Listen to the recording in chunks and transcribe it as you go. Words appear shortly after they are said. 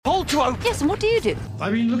to open. Yes, and what do you do?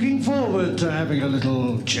 I've been looking forward to having a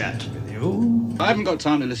little chat with you. I haven't got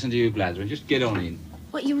time to listen to you blather. Just get on in.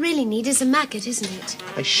 What you really need is a maggot, isn't it?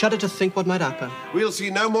 I shudder to think what might happen. We'll see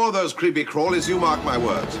no more of those creepy crawlies, you mark my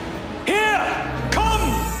words. Here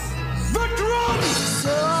come the drums!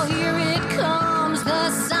 So here it comes, the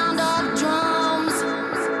sound of drums.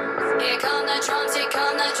 Here come the drums, here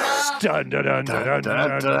come the drums.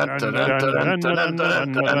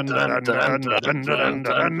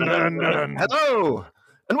 Hello,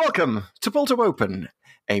 and welcome to Pull to Open,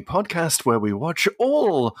 a podcast where we watch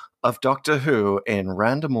all of Doctor Who in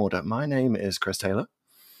random order. My name is Chris Taylor.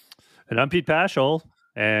 And I'm Pete Paschal.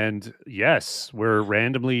 And yes, we're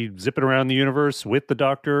randomly zipping around the universe with the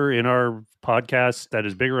Doctor in our podcast that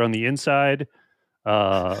is bigger on the inside,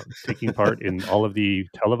 taking part in all of the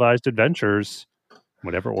televised adventures,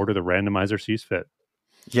 whatever order the randomizer sees fit.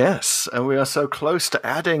 Yes, and we are so close to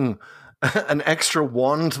adding an extra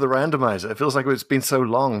one to the randomizer. It feels like it's been so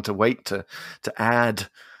long to wait to add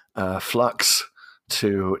Flux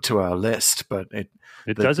to our list, but it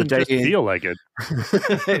doesn't just feel like it.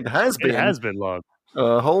 It has been. It has been long.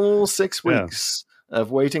 A whole 6 weeks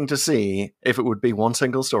of waiting to see if it would be one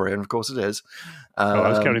single story, and of course it is. I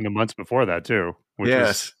was counting the months before that too.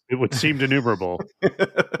 It would seem innumerable.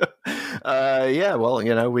 Yeah, well,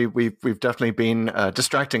 you know, we've definitely been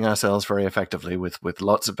distracting ourselves very effectively with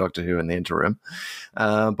lots of Doctor Who in the interim.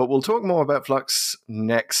 But we'll talk more about Flux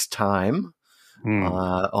next time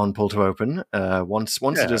on Pull to Open. Once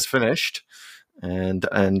it is finished and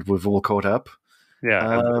we've all caught up.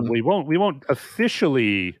 Yeah, we won't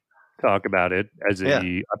officially talk about it as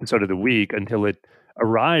a episode of the week until it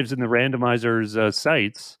arrives in the randomizer's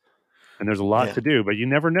sites, and there's a lot to do. But you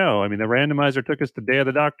never know. I mean, the randomizer took us to Day of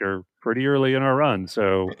the Doctor pretty early in our run,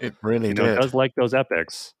 so it really did. It does like those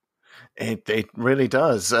epics. It really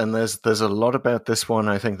does, and there's a lot about this one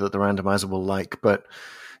I think that the randomizer will like, but.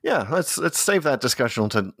 Yeah, let's save that discussion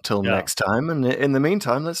till next time. And in the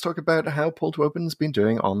meantime, let's talk about how Pull to Open has been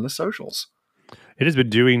doing on the socials. It has been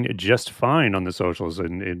doing just fine on the socials.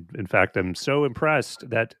 And in fact, I'm so impressed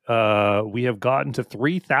that we have gotten to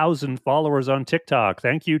 3,000 followers on TikTok.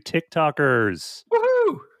 Thank you, TikTokers.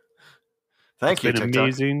 Woohoo! Thank you, TikTok. It's been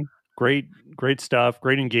amazing. Great stuff.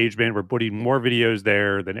 Great engagement. We're putting more videos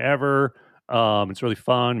there than ever. It's really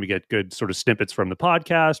fun. We get good sort of snippets from the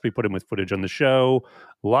podcast. We put them with footage on the show.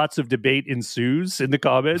 Lots of debate ensues in the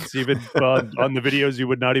comments, even on the videos you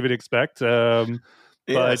would not even expect. But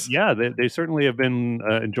yeah, they certainly have been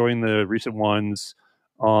enjoying the recent ones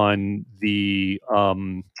on the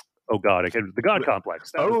the God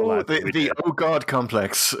Complex. The Oh God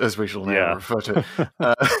Complex, as we shall now refer to.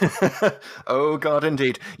 Oh God,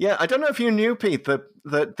 indeed. Yeah, I don't know if you knew, Pete, that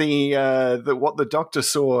what the Doctor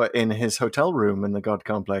saw in his hotel room in the God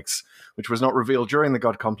Complex, which was not revealed during the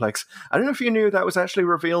God Complex. I don't know if you knew that was actually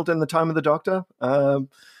revealed in the Time of the Doctor. But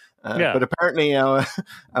apparently our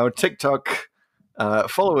TikTok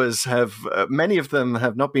followers have many of them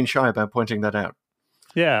have not been shy about pointing that out.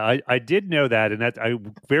 Yeah, I did know that, and that I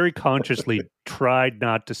very consciously tried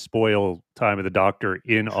not to spoil Time of the Doctor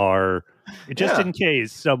in our, just in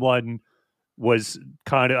case someone was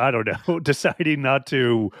kind of, I don't know, deciding not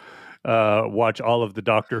to watch all of the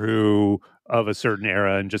Doctor Who of a certain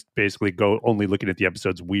era and just basically go only looking at the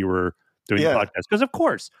episodes we were doing the podcast. Because of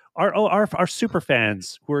course, our super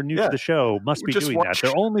fans who are new to the show must be doing that.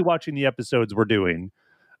 They're only watching the episodes we're doing.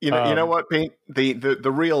 You know what, Pete?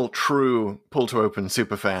 The real true Pull to Open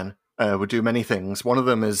superfan would do many things. One of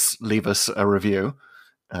them is leave us a review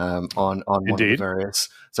on one of the various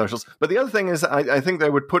socials. But the other thing is, I think they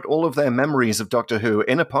would put all of their memories of Doctor Who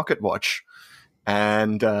in a pocket watch,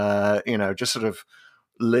 and just sort of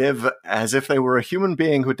live as if they were a human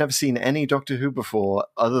being who had never seen any Doctor Who before,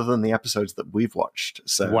 other than the episodes that we've watched.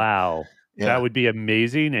 So, wow, that would be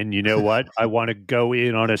amazing. And you know what? I want to go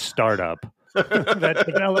in on a startup that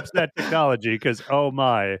develops that technology, because oh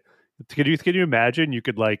my, can you imagine you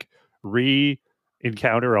could like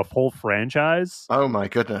re-encounter a whole franchise? Oh my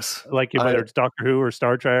goodness, like whether it's Doctor Who or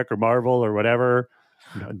Star Trek or Marvel or whatever,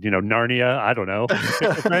 Narnia, I don't know. It's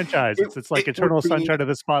a franchise. It's like Eternal Sunshine of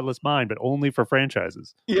the Spotless Mind, but only for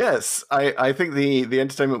franchises. Yes, I think the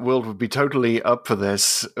entertainment world would be totally up for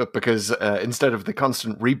this, because instead of the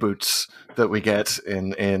constant reboots that we get in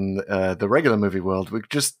the regular movie world, we could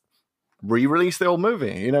just re-release the old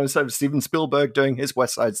movie. Instead of Steven Spielberg doing his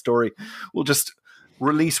West Side Story, we'll just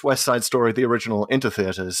release West Side Story, the original, into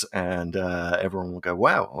theaters, and everyone will go,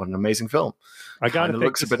 "Wow, what an amazing film!" I gotta think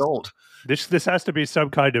looks a bit old. This has to be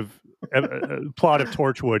some kind of plot of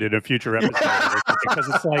Torchwood in a future episode, because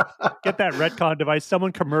it's like, get that retcon device,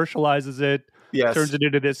 someone commercializes it, turns it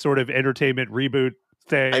into this sort of entertainment reboot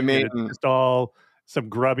thing. I mean, it's just all some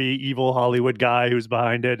grubby, evil Hollywood guy who's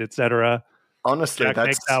behind it, etc. Honestly, Jack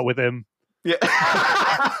makes out with him. Yeah,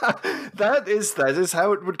 that is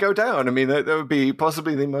how it would go down. I mean, that would be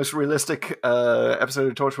possibly the most realistic episode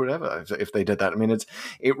of Torchwood ever if they did that. I mean,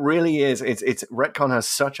 it really is. It's retcon has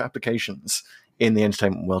such applications in the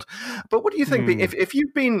entertainment world. But what do you think? If you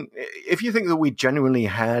think that we genuinely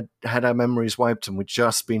had our memories wiped and we'd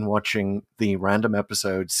just been watching the random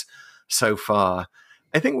episodes so far,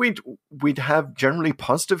 I think we'd have generally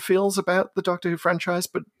positive feels about the Doctor Who franchise,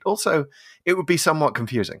 but also it would be somewhat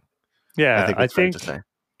confusing. Yeah, I think, to say.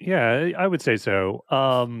 Yeah, I would say so.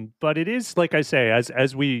 But it is, like I say,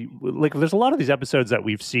 as we like, there's a lot of these episodes that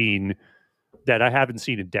we've seen that I haven't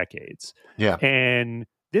seen in decades. Yeah, and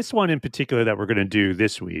this one in particular that we're going to do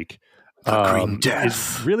this week, the Green Death,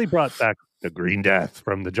 is really brought back the Green Death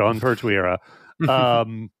from the John Pertwee era.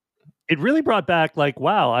 It really brought back, like,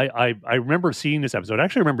 wow, I remember seeing this episode. I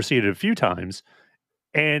actually remember seeing it a few times.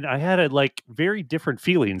 And I had very different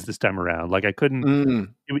feelings this time around. Like I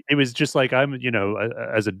couldn't. It was just like I'm,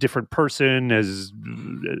 as a different person, as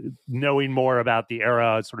knowing more about the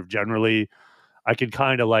era, sort of generally, I could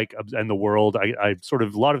kind of and the world. I sort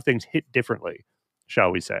of a lot of things hit differently,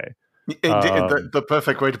 shall we say? The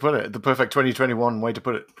perfect way to put it. The perfect 2021 way to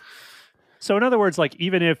put it. So in other words, like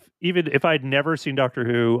even if I'd never seen Doctor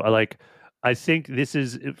Who, I think this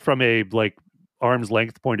is from a arm's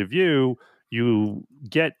length point of view. You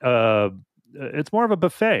get it's more of a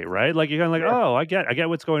buffet, right? Like you're kind of oh, I get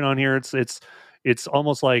what's going on here. It's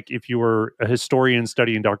almost like if you were a historian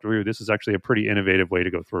studying Doctor Who, this is actually a pretty innovative way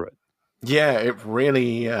to go through it. Yeah, it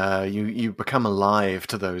really you become alive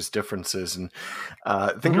to those differences, and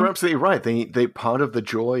I think you're absolutely right. The part of the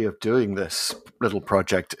joy of doing this little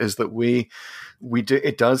project is that we do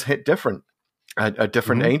it does hit different at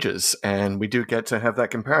different ages, and we do get to have that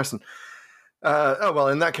comparison.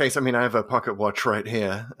 In that case, I mean, I have a pocket watch right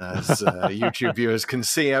here, as YouTube viewers can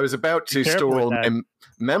see. I was about to store all my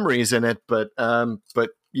memories in it, but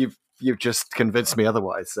you've just convinced me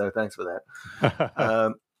otherwise. So thanks for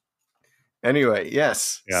that. Anyway,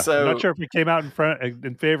 yes. Yeah. So, I'm not sure if we came out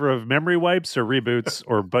in favor of memory wipes or reboots,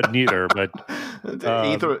 but neither. But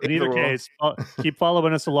in either case, keep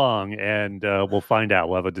following us along, and we'll find out.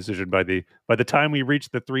 We'll have a decision by the time we reach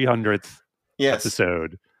the 300th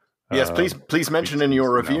episode. Yes, please mention in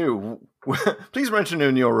your review. Please mention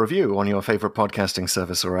in your review on your favorite podcasting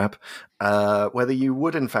service or app whether you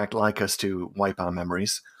would in fact like us to wipe our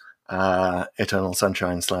memories, Eternal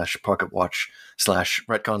Sunshine / Pocket Watch /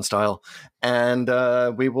 retcon style, and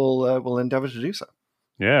we will endeavor to do so.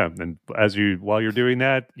 Yeah, and while you're doing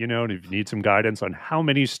that, and if you need some guidance on how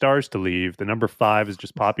many stars to leave, the number 5 is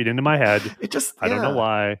just popping into my head. I don't know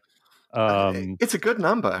why. It's a good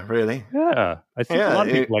number, really. Yeah, I think a lot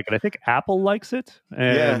of people like it. I think Apple likes it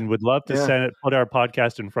and would love to put our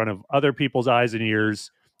podcast in front of other people's eyes and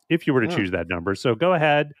ears if you were to choose that number. So go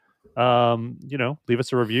ahead, leave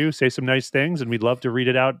us a review, say some nice things, and we'd love to read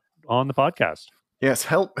it out on the podcast. Yes,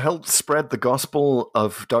 help spread the gospel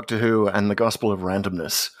of Doctor Who and the gospel of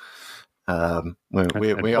randomness. We are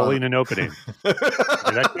pulling an opening.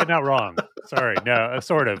 That's not wrong. Sorry, no,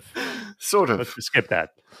 sort of. Let's just skip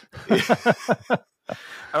that.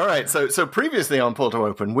 All right. So previously on Pull to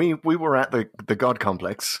Open, we were at the God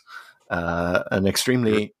Complex, an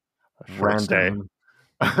extremely random,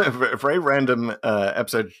 very random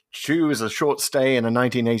episode. Choose a short stay in a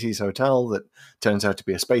 1980s hotel that turns out to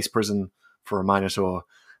be a space prison for a Minotaur,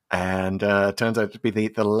 and turns out to be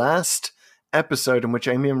the last episode in which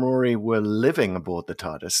Amy and Rory were living aboard the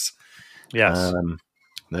TARDIS. Yes.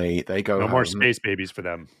 They go no home. More space babies for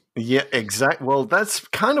them. Yeah, exactly. Well, that's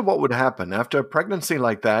kind of what would happen after a pregnancy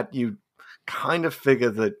like that. You kind of figure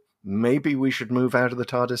that maybe we should move out of the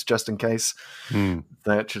TARDIS just in case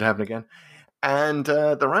that should happen again. And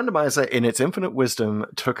the randomizer, in its infinite wisdom,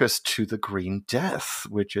 took us to the Green Death,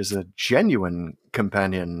 which is a genuine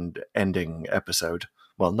companion ending episode.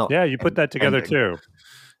 Well, not you put that together ending. Too.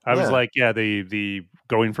 I was like, the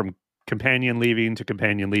going from companion leaving to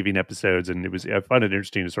companion leaving episodes, and I found it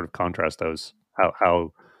interesting to sort of contrast those,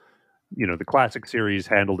 how the classic series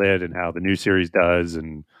handled it and how the new series does,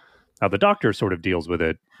 and how the Doctor sort of deals with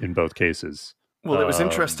it in both cases. Well, it was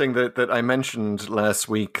interesting that I mentioned last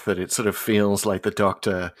week that it sort of feels like the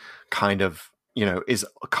Doctor kind of, is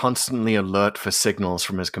constantly alert for signals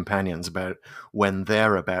from his companions about when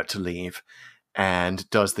they're about to leave, and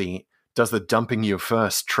does the dumping you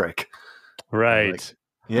first trick. Right.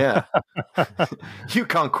 Yeah. You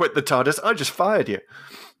can't quit the TARDIS. I just fired you.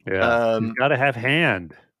 Yeah. You've got to have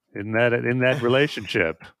hand in that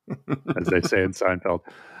relationship, as they say in Seinfeld.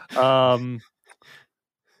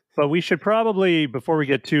 But we should probably, before we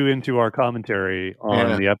get too into our commentary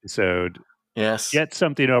on the episode, get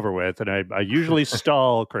something over with. And I usually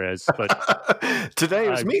stall, Chris, but today it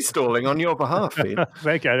was me stalling on your behalf, Pete.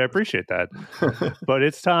 Thank you. I appreciate that. But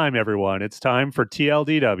it's time, everyone. It's time for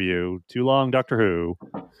TLDW, Too Long Doctor Who.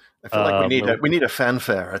 I feel like we need a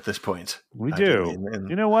fanfare at this point. We do.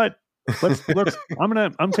 You know what? Let's.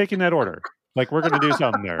 I'm taking that order. Like, we're going to do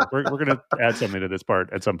something there. We're going to add something to this part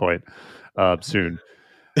at some point soon.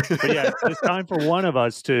 But yeah, it's time for one of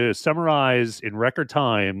us to summarize in record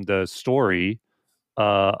time the story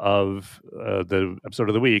of the episode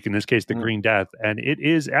of the week. In this case, the Green Death, and it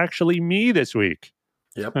is actually me this week.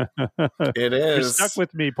 Yep, it is. You're stuck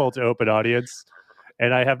with me, Pull to Open audience,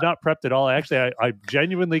 and I have not prepped at all. Actually, I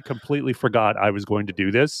genuinely completely forgot I was going to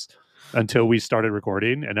do this until we started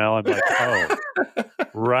recording, and now I'm like, oh,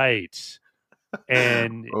 right.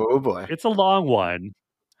 And oh boy, it's a long one.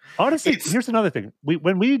 Honestly, here's another thing.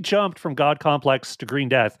 When we jumped from God Complex to Green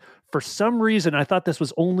Death, for some reason, I thought this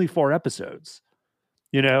was only 4 episodes.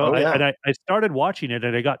 You know, I started watching it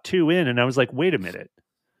and I got 2 in and I was like, wait a minute.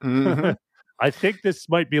 Mm-hmm. I think this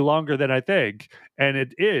might be longer than I think. And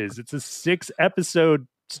it is. It's a 6-episode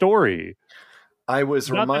story. I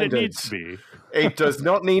was reminded it needs to be. It does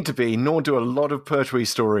not need to be, nor do a lot of Pertwee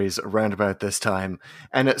stories around about this time.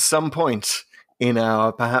 And at some point in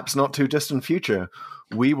our perhaps not too distant future,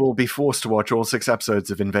 we will be forced to watch all 6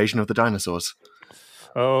 episodes of Invasion of the Dinosaurs.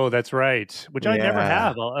 Oh, that's right. Which I never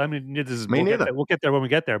have. I mean, this is neither. We'll get there when we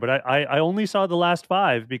get there. But I only saw the last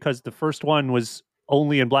 5 because the first one was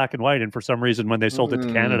only in black and white. And for some reason, when they sold it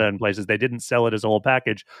to Canada and places, they didn't sell it as a whole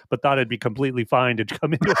package, but thought it'd be completely fine to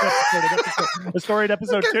come into a story in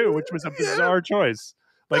episode 2, which was a bizarre choice.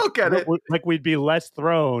 Like, like we'd be less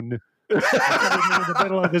thrown in the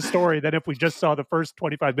middle of the story than if we just saw the first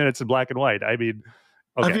 25 minutes in black and white. I mean,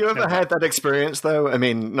 okay. Have you ever had that experience, though? I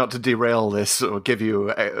mean, not to derail this or give you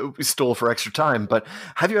a stall for extra time, but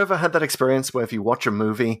have you ever had that experience where if you watch a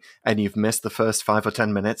movie and you've missed the first 5 or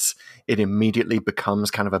 10 minutes, it immediately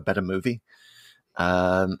becomes kind of a better movie?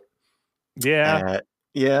 Yeah.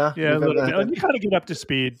 Yeah. A little bit. You kind of get up to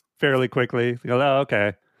speed fairly quickly. You go, oh,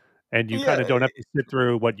 okay. And you kind of don't have to sit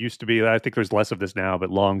through what used to be. I think there's less of this now, but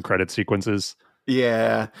long credit sequences.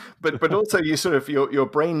 Yeah, but also you sort of your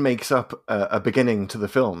brain makes up a beginning to the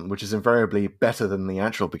film, which is invariably better than the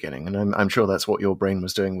actual beginning, and I'm sure that's what your brain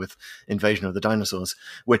was doing with Invasion of the Dinosaurs,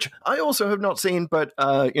 which I also have not seen, but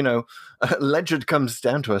legend comes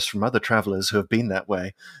down to us from other travelers who have been that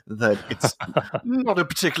way that it's not a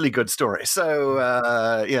particularly good story.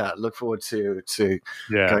 So look forward to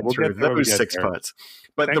going through those 6 parts.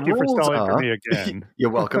 But Thank you for stalling for me again. You're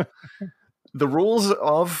welcome. The rules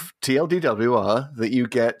of TLDW are that you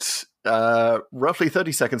get roughly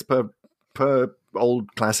 30 seconds per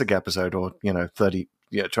old classic episode, or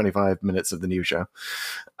 25 minutes of the new show.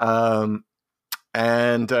 So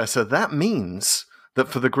that means that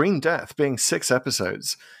for the Green Death being 6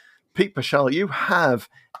 episodes, Pete Paschal, you have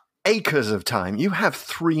acres of time. You have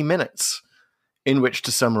 3 minutes in which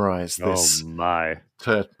to summarize this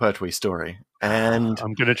Pertwee story. And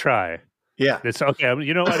I'm going to try. Yeah. It's okay.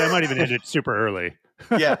 You know what? I might even end it super early.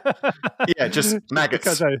 Yeah. Just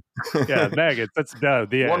maggots. Maggots. That's the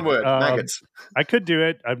end. One word, maggots. I could do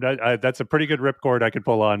it. That's a pretty good ripcord I could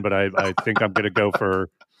pull on, but I think I'm going to go for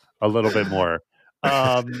a little bit more.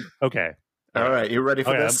 Okay. All right. You ready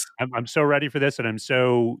for this? I'm so ready for this, and I'm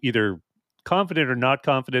so either confident or not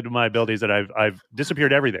confident in my abilities that I've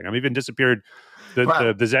disappeared everything. I've even disappeared the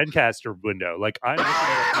Zencaster window. Like, I'm looking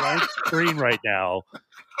at a blank screen right now.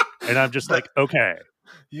 And I'm just like, okay,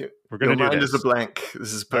 we're going to do this. Your mind is a blank.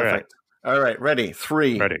 This is perfect. All right. Ready?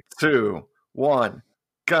 3, 2, 1,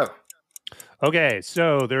 go. Okay,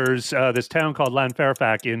 so there's this town called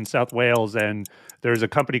Llanfairpwll in South Wales, and there's a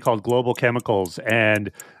company called Global Chemicals,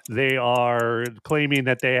 and they are claiming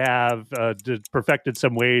that they have perfected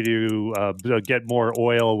some way to get more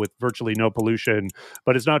oil with virtually no pollution,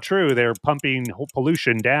 but it's not true. They're pumping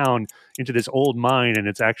pollution down into this old mine, and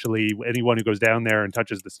it's actually anyone who goes down there and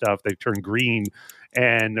touches the stuff, they turn green,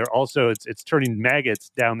 and they're also it's turning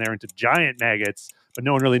maggots down there into giant maggots. But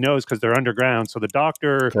no one really knows because they're underground. So the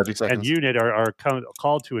doctor and unit are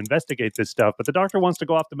called to investigate this stuff. But the doctor wants to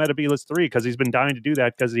go off the Metebelis 3 because he's been dying to do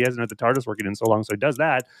that because he hasn't had the TARDIS working in so long. So he does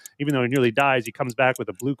that. Even though he nearly dies, he comes back with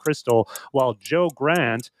a blue crystal while Joe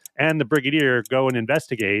Grant and the Brigadier go and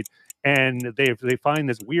investigate. And they find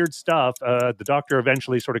this weird stuff. The doctor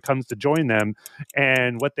eventually sort of comes to join them.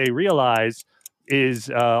 And what they realize is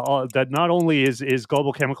that not only is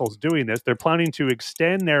Global Chemicals doing this, they're planning to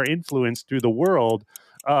extend their influence through the world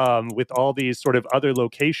with all these sort of other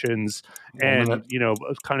locations, and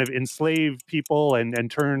kind of enslave people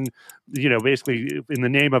and turn, basically in the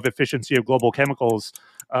name of efficiency of global chemicals,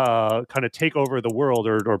 kind of take over the world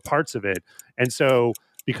or parts of it. And so,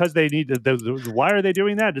 because they need why are they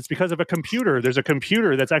doing that? It's because of a computer. There's a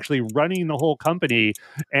computer that's actually running the whole company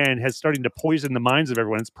and has starting to poison the minds of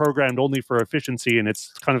everyone. It's programmed only for efficiency, and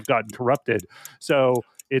it's kind of gotten corrupted. So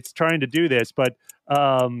it's trying to do this, but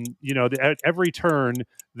at every turn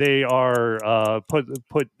they are put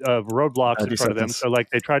roadblocks in front of them. So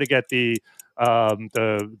like they try to get the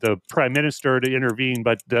prime minister to intervene,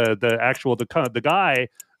 but the guy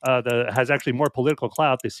has actually more political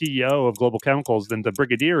clout, the CEO of Global Chemicals, than the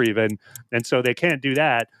brigadier even, and so they can't do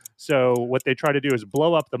that. So what they try to do is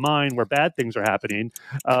blow up the mine where bad things are happening,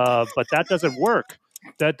 but that doesn't work.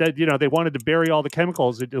 That they wanted to bury all the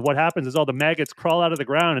chemicals. What happens is all the maggots crawl out of the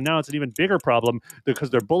ground, and now it's an even bigger problem because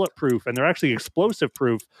they're bulletproof and they're actually explosive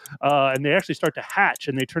proof, and they actually start to hatch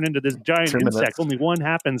and they turn into this giant insect. Only one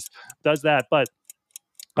does that, but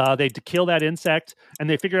they kill that insect, and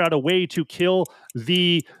they figure out a way to kill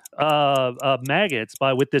the maggots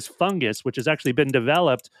with this fungus, which has actually been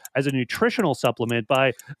developed as a nutritional supplement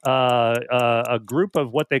by a group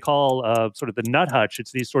of what they call sort of the nut hutch.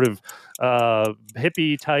 It's these sort of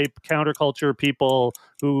hippie type counterculture people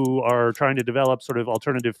who are trying to develop sort of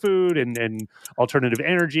alternative food and alternative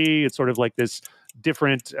energy. It's sort of like this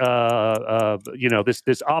different, this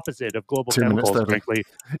opposite of global chemicals, frankly.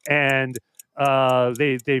 And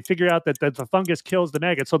they figure out that the fungus kills the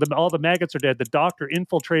maggots, so all the maggots are dead. The doctor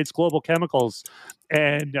infiltrates Global Chemicals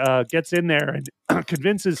and gets in there and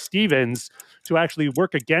convinces Stevens to actually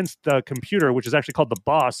work against the computer, which is actually called the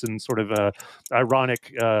boss, in sort of a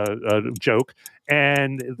ironic joke.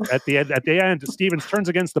 And at the end, Stevens turns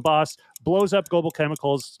against the boss, blows up Global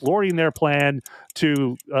Chemicals, thwarting their plan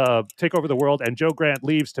to take over the world. And Joe Grant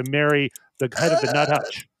leaves to marry the head of the nut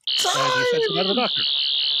hutch, and he sends him out of the doctor.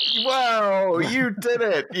 Wow, you did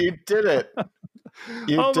it. You did it.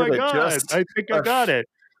 Oh my God. I think I got it.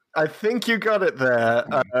 I think you got it there.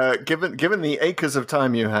 Given the acres of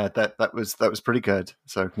time you had, that was pretty good.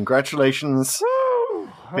 So congratulations.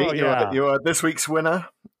 Pete, you are this week's winner.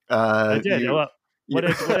 I did.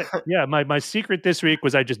 My secret this week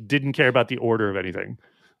was I just didn't care about the order of anything.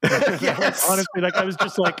 Yes. Honestly, I was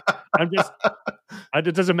just like,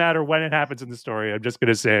 it doesn't matter when it happens in the story. I'm just going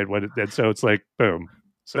to say it and so it's like, boom.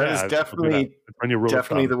 So that is definitely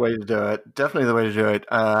the way to do it. Definitely the way to do it.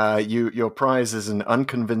 Your prize is an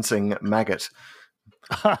unconvincing maggot.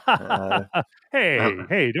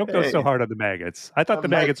 Hey! Don't go so hard on the maggots. I thought the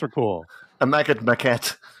maggots were cool. A maggot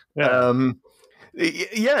maquette. Yeah.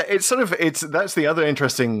 That's the other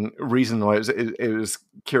interesting reason why it was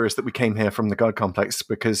curious that we came here from the God Complex,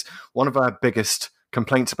 because one of our biggest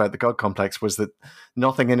complaints about the God Complex was that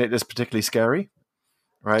nothing in it is particularly scary.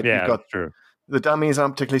 Right? Yeah, that's true. The dummies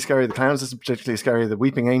aren't particularly scary. The clowns aren't particularly scary. The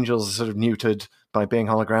weeping angels are sort of neutered by being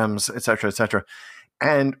holograms, etc., etc.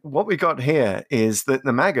 And what we got here is that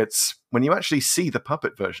the maggots, when you actually see the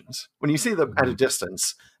puppet versions, when you see them at a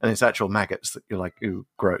distance, and it's actual maggots, that you're like, ooh,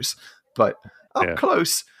 gross. But up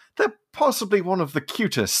close, they're possibly one of the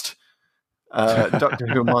cutest Doctor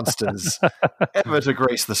Who monsters ever to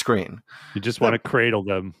grace the screen. You just want to cradle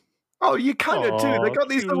them. Oh, you kind of do. They got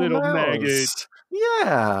these little maggots.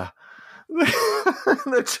 Yeah.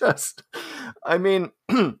 They're just, I mean,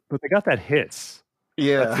 but they got that hiss.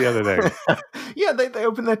 Yeah, that's the other thing. Yeah, they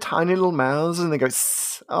open their tiny little mouths and they go,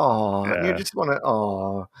 oh, you just want to,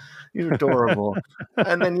 oh, you're adorable.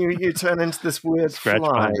 And then you turn into this weird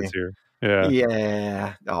fly.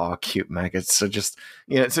 Yeah. Oh, cute maggots. So just,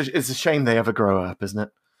 it's a shame they ever grow up, isn't it?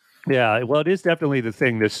 Yeah, well, it is definitely the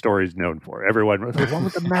thing this story is known for. Everyone, what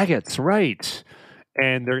with the maggots, right?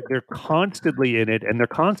 And they're constantly in it, and they're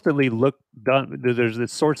constantly there's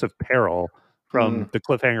this source of peril from the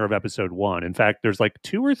cliffhanger of episode 1. In fact, there's like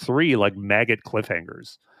 2 or 3 like maggot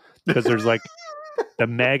cliffhangers, because there's like the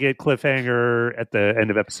maggot cliffhanger at the end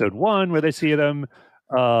of episode 1 where they see them,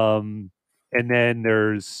 and then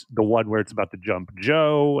there's the one where it's about to jump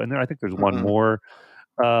Joe, and then I think there's one more,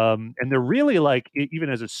 and they're really like, even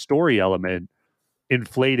as a story element,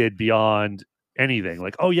 inflated beyond anything.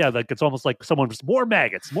 Like, oh yeah, like it's almost like someone was more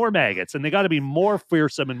maggots, and they got to be more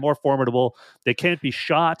fearsome and more formidable. They can't be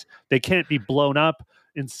shot, they can't be blown up,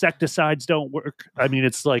 insecticides don't work. I mean,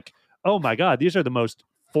 it's like, oh my God, these are the most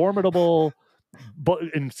formidable,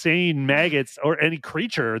 insane maggots or any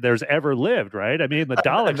creature there's ever lived, right? I mean, the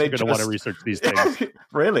Daleks are going to want to research these things.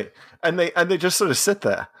 Really? And they just sort of sit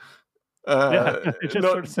there. They just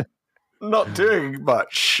sort of sit. not doing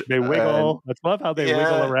much. They wiggle. I love how they wiggle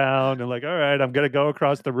yeah. around and like, all right, I'm going to go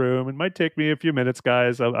across the room. It might take me a few minutes,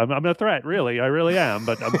 guys. I'm a threat, really. I really am.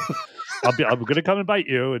 But I'm going to come and bite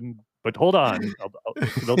you. But hold on,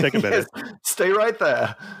 it'll take a minute. Yes, stay right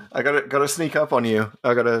there. I gotta sneak up on you.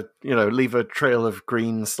 I gotta, leave a trail of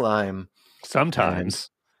green slime. Sometimes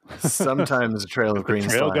a trail of green the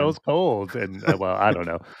trail slime goes cold, and well, I don't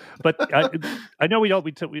know, but I know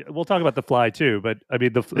we'll talk about the fly too. But I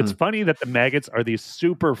mean, it's funny that the maggots are these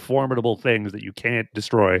super formidable things that you can't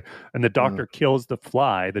destroy, and the doctor kills the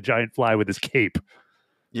fly, the giant fly, with his cape.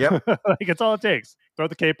 Yep, like it's all it takes. Throw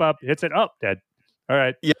the cape up, hits it up, dead. All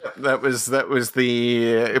right. Yeah, that was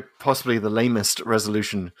the possibly the lamest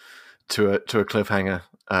resolution to a cliffhanger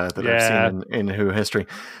that I've seen in Who history,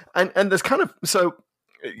 and there's kind of so.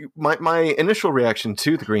 My initial reaction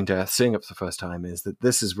to the Green Death, seeing it for the first time, is that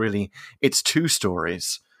this is really it's two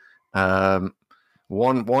stories. One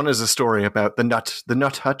is a story about the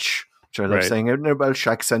nut hutch, which I love saying in a Welsh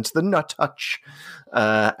accent, the nut hutch,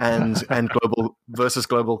 and global versus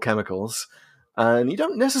global chemicals. And you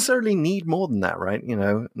don't necessarily need more than that, right?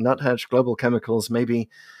 Nut hutch, global chemicals, maybe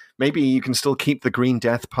you can still keep the Green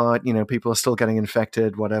Death part. People are still getting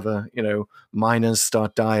infected, whatever. Miners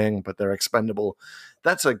start dying, but they're expendable.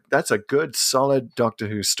 That's a good, solid Doctor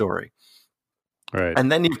Who story. Right.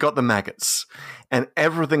 And then you've got the maggots. And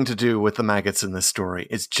everything to do with the maggots in this story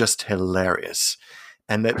is just hilarious.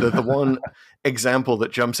 And the one example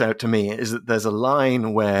that jumps out to me is that there's a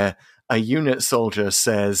line where a unit soldier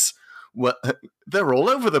says, well, they're all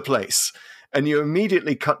over the place. And you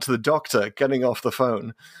immediately cut to the doctor getting off the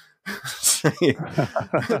phone, saying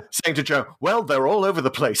to Joe, well, they're all over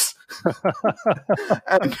the place.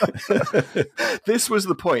 And this was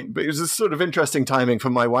the point, but it was a sort of interesting timing for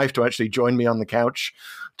my wife to actually join me on the couch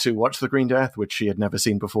to watch The Green Death, which she had never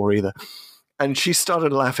seen before either. And she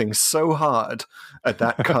started laughing so hard at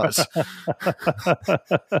that cut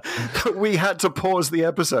that we had to pause the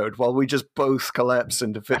episode while we just both collapsed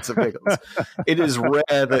into fits of giggles. It is rare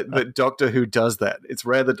that Doctor Who does that. It's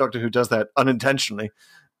rare that Doctor Who does that unintentionally.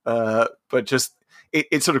 But just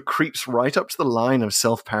it sort of creeps right up to the line of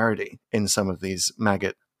self-parody in some of these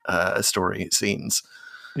maggot story scenes.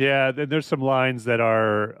 Yeah, there's some lines that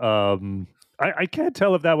are I can't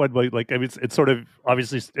tell if that one like I mean it's sort of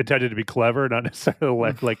obviously intended to be clever, not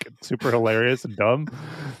necessarily like super hilarious and dumb.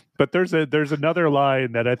 But there's another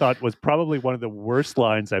line that I thought was probably one of the worst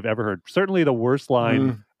lines I've ever heard. Certainly the worst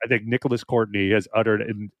line I think Nicholas Courtney has uttered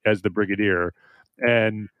as the Brigadier,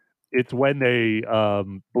 and it's when they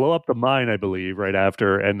blow up the mine, I believe, right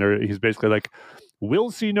after, and he's basically like,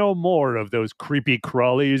 "We'll see no more of those creepy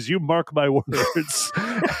crawlies. You mark my words."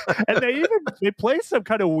 And they play some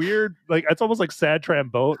kind of weird, like it's almost like sad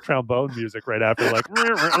trombone music right after, like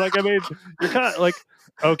I mean, you're kind of like,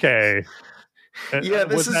 okay, yeah,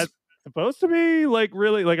 was that supposed to be like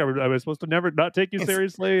really like I was supposed to never not take you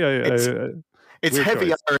seriously? It's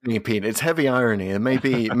heavy irony, Pete. It's heavy irony. It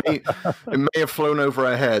may have flown over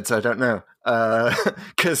our heads. I don't know.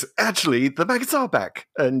 Because actually, the maggots are back,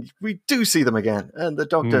 and we do see them again. And the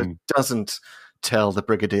Doctor doesn't tell the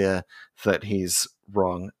Brigadier that he's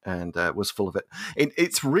wrong and was full of it.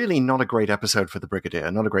 It's really not a great episode for the Brigadier.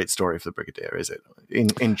 Not a great story for the Brigadier, is it?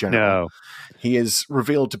 In general, no. He is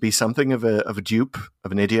revealed to be something of a dupe,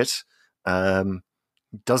 of an idiot.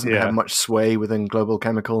 Doesn't have much sway within global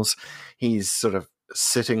chemicals. He's sort of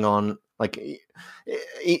sitting on, like,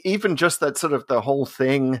 even just that sort of the whole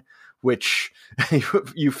thing, which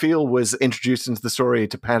you feel was introduced into the story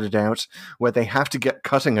to pad it out, where they have to get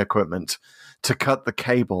cutting equipment to cut the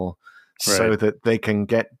cable so that they can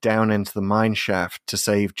get down into the mine shaft to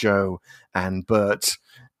save Joe and Bert.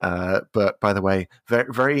 Bert, by the way,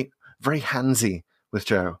 very, very, very handsy with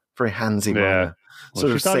Joe. Very handsy miner.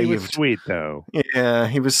 Well, she thought he was sweet, though. Yeah,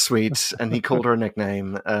 he was sweet, and he called her a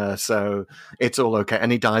nickname, so it's all okay.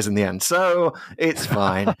 And he dies in the end, so it's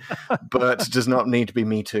fine. But does not need to be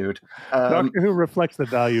Me Too'd. Doctor Who reflects the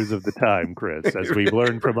values of the time, Chris, as we've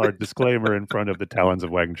learned from our disclaimer in front of the Talons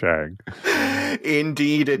of Wang Chang.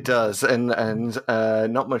 Indeed, it does, and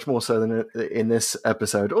not much more so than in this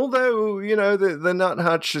episode. Although the Nut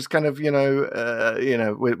Hutch is kind of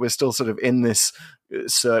we're still sort of in this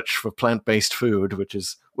search for plant-based food, which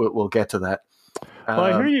is we'll get to that. Well,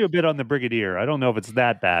 I hear you a bit on the Brigadier. I don't know if it's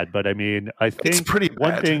that bad, but I mean, I think it's pretty bad.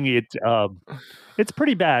 One thing it's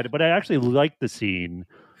pretty bad, but I actually like the scene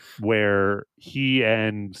where he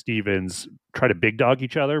and Stevens try to big dog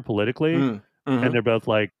each other politically, and they're both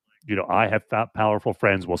like, I have powerful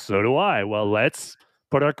friends. Well, so do I. Well, let's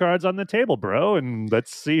put our cards on the table, bro, and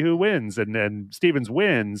let's see who wins. And Stevens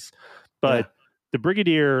wins, but the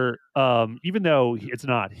Brigadier, even though it's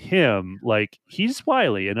not him, like he's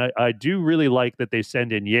wily, and I do really like that they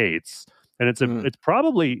send in Yates, and it's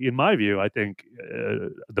probably, in my view, I think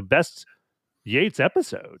the best Yates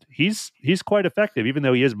episode. He's quite effective, even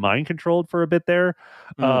though he is mind controlled for a bit there.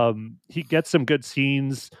 He gets some good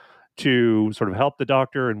scenes to sort of help the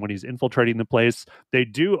Doctor, and when he's infiltrating the place, they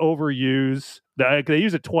do overuse. They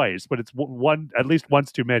use it twice, but it's at least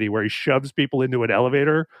once too many, where he shoves people into an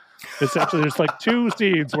elevator. Essentially, there's like 2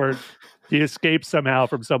 scenes where he escapes somehow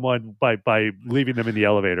from someone by leaving them in the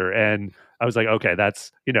elevator, and I was like, okay,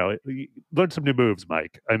 that's learn some new moves,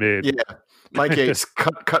 Mike. I mean, yeah, Mike Yates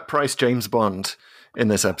cut price James Bond in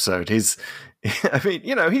this episode. He's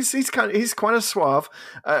quite a suave,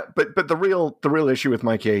 but the real issue with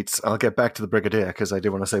Mike Yates, I'll get back to the Brigadier because I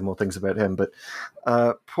do want to say more things about him. But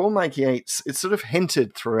poor Mike Yates, it's sort of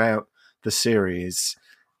hinted throughout the series,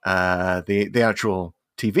 the actual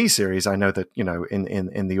TV series. I know that in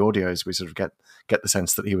the audios we sort of get the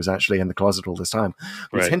sense that he was actually in the closet all this time.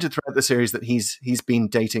 But It's hinted throughout the series that he's been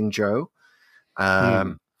dating Jo.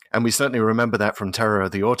 And we certainly remember that from Terror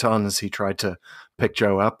of the Autons. He tried to pick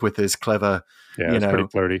Jo up with his clever, pretty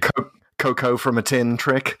flirty. Cocoa from a tin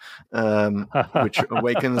trick, which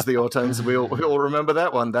awakens the Autons. We all remember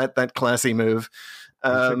that one, that classy move.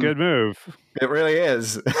 It's a good move. It really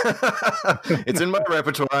is. It's in my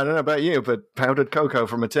repertoire. I don't know about you, but powdered cocoa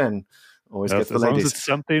from a tin always gets the ladies. As long as it's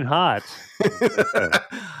something hot.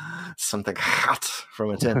 Something hot from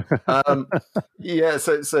a tin.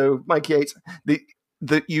 So Mike Yates,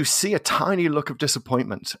 you see a tiny look of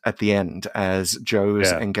disappointment at the end as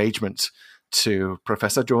Jo's engagement to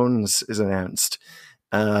Professor Jones is announced.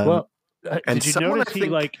 And did you notice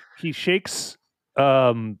he shakes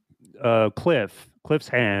Cliff's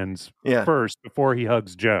hands first before he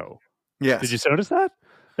hugs Jo? Yes. Did you notice that?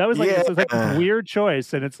 That was like a weird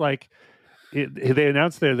choice, and it's like they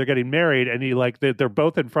announced they're getting married, and they're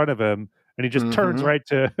both in front of him. And he just turns right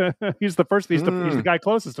to he's the guy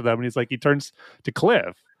closest to them, and he turns to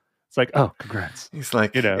Cliff. It's like, oh, congrats. He's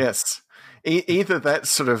like, yes. Either that's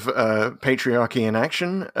sort of patriarchy in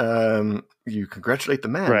action, you congratulate the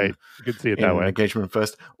man, right? You could see it that way. Engagement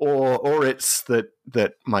first, or it's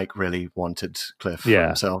that Mike really wanted Cliff for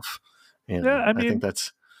himself. I think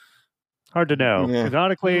that's hard to know.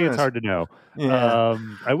 Canonically, it's hard to know. Yeah.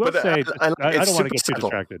 I will say I don't want to get too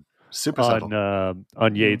distracted. Super subtle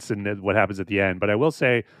on Yates and what happens at the end, but I will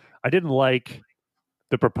say I didn't like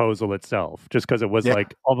the proposal itself, just because it was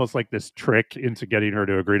like almost like this trick into getting her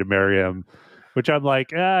to agree to marry him, which I'm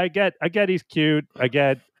like, I get he's cute, I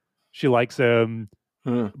get she likes him,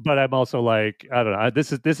 but I'm also like, I don't know,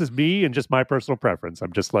 this is me and just my personal preference.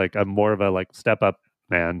 I'm just like, I'm more of a like step up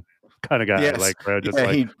man kind of guy. Yes.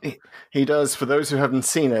 He does. For those who haven't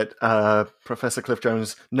seen it, Professor Cliff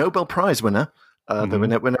Jones, Nobel Prize winner. We're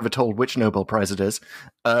never told which Nobel Prize it is.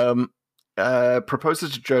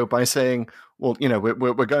 Proposes to Jo by saying, "Well,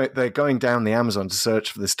 they're going down the Amazon to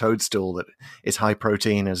search for this toadstool that is high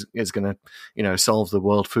protein, is going to, solve the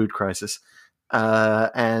world food crisis."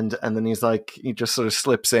 And then he's like, he just sort of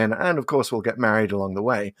slips in, and of course we'll get married along the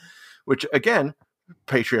way, which again,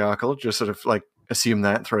 patriarchal. Just sort of like assume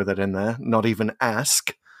that, throw that in there, not even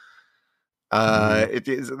ask.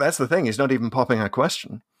 That's the thing. He's not even popping a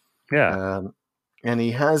question. Yeah. And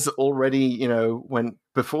he has already,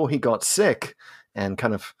 before he got sick and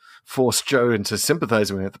kind of forced Jo into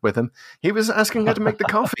sympathizing with him, he was asking her to make the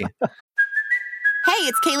coffee. Hey,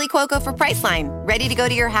 it's Kaylee Cuoco for Priceline. Ready to go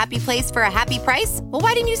to your happy place for a happy price? Well,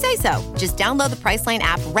 why didn't you say so? Just download the Priceline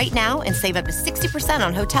app right now and save up to 60%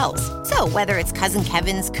 on hotels. So whether it's Cousin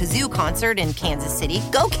Kevin's Kazoo Concert in Kansas City,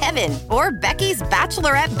 go Kevin, or Becky's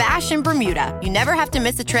Bachelorette Bash in Bermuda, you never have to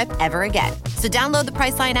miss a trip ever again. So download the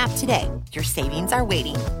Priceline app today. Your savings are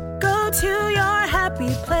waiting. Go to your happy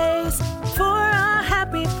place for a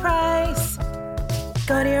happy price.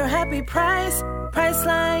 Go to your happy price,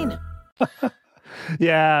 Priceline.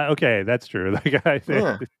 Yeah, okay, that's true. Like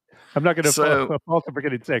I'm not going to fault him for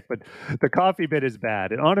getting sick, but the coffee bit is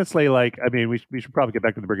bad. And honestly, we should probably get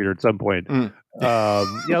back to the Brigadier at some point.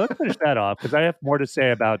 Let's finish that off because I have more to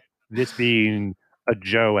say about this being a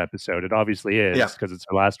Jo episode. It obviously is because it's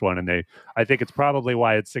her last one, and I think it's probably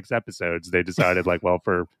why it's 6 episodes. They decided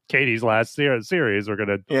for Katie's last series, we're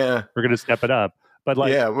gonna step it up. But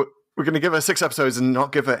we're going to give her 6 episodes and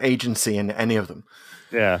not give her agency in any of them.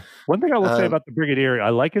 Yeah. One thing I will say about the Brigadier, I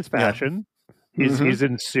like his fashion. He's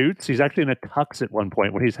in suits. He's actually in a tux at one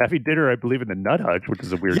point when he's having dinner, I believe, in the Nut Hutch, which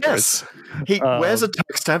is a weird choice. He wears a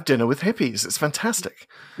tux to have dinner with hippies. It's fantastic.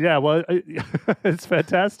 Yeah, well, it's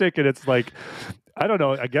fantastic. And it's like, I don't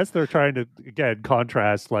know. I guess they're trying to, again,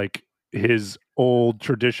 contrast his old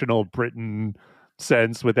traditional Britain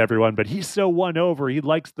sense with everyone, but he's so won over. He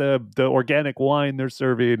likes the organic wine they're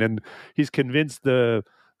serving, and he's convinced the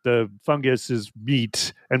fungus is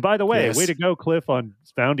meat. And by the way, way to go, Cliff, on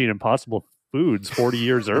founding Impossible Foods 40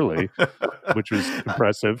 years early, which was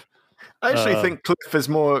impressive. I actually think Cliff is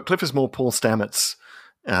more Paul Stamets.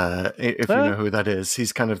 If you know who that is,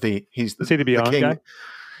 he's kind of is he the Beyond king. guy?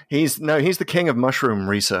 He's the king of mushroom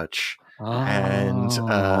research. And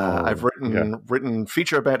I've written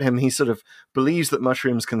feature about him. He sort of believes that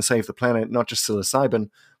mushrooms can save the planet, not just psilocybin,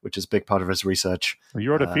 which is a big part of his research. Well,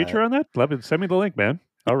 you wrote a feature on that? Send me the link, man.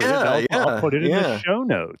 I'll read it. I'll put it in the show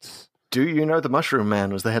notes. Do you know the Mushroom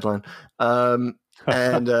Man was the headline. And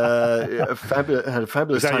had a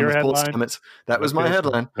fabulous time with Paul Stamets. That was my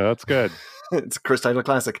headline. That's good. It's a Chris Taylor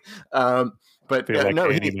classic. But I feel like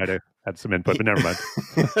Andy might have had some input, but never mind.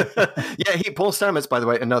 Paul Stamets, by the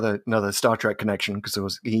way, another Star Trek connection,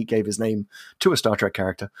 because he gave his name to a Star Trek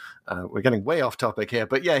character. We're getting way off topic here,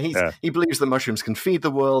 but he believes that mushrooms can feed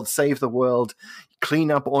the world, save the world, clean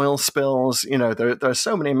up oil spills. There are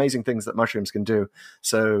so many amazing things that mushrooms can do.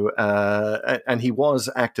 So, and he was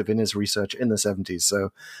active in his research in the 70s.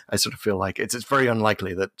 So I sort of feel like it's very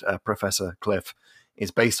unlikely that Professor Cliff is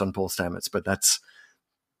based on Paul Stamets, but that's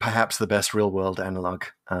perhaps the best real world analog.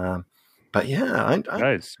 But yeah,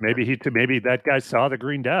 nice. Maybe that guy saw the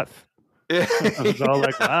Green Death. I was all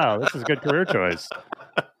like, wow, this is a good career choice.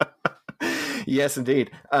 Yes, indeed.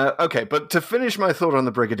 Okay, but to finish my thought on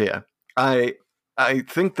the Brigadier, I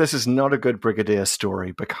think this is not a good Brigadier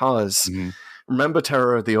story because remember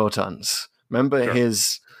Terror of the Autons? Remember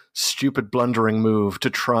his stupid blundering move to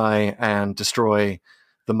try and destroy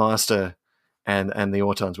the Master and the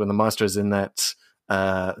Autons when the Master is in that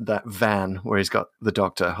van where he's got the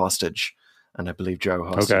Doctor hostage and I believe Joe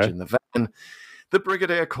hostage in the van. The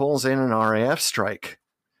Brigadier calls in an RAF strike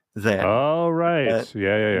then. Oh, right.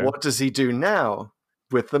 Yeah. What does he do now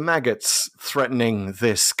with the maggots threatening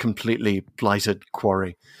this completely blighted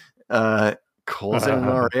quarry? Calls in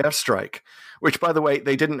an RAF strike, which, by the way,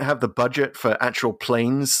 they didn't have the budget for actual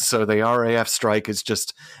planes, so the RAF strike is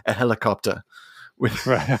just a helicopter with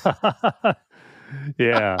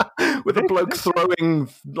with a bloke throwing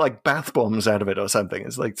like bath bombs out of it or something.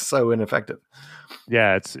 It's like so ineffective.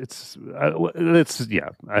 Yeah, it's it's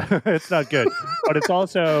not good. But it's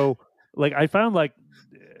also like I found like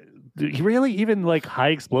really even like high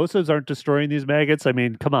explosives aren't destroying these maggots. I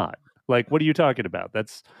mean, come on. Like, what are you talking about?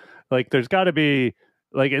 That's like there's got to be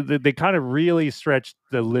like they kind of really stretched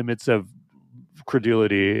the limits of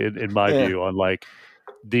credulity in my view on like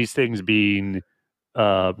these things being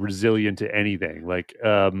resilient to anything. Like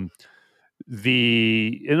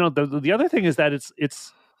the other thing is that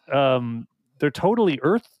it's they're totally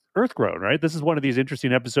earth grown, right? This is one of these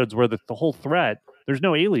interesting episodes where the whole threat, there's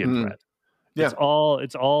no alien threat. It's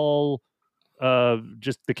all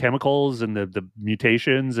just the chemicals and the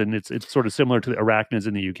mutations, and it's sort of similar to the arachnids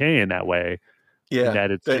in the UK in that way. Yeah, in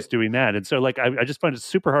that it's just doing that. And so like I just find it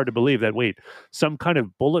super hard to believe that some kind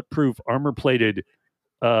of bulletproof armor plated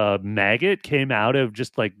maggot came out of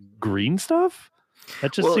just like green stuff.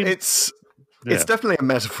 That just seems it's definitely a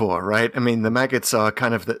metaphor, right? I mean, the maggots are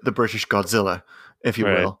kind of the British Godzilla, if you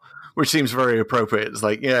will, which seems very appropriate. It's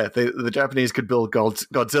like, the Japanese could build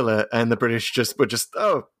Godzilla, and the British were just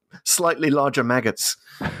slightly larger maggots.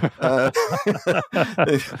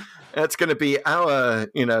 That's going to be our,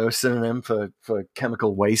 synonym for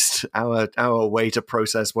chemical waste. Our way to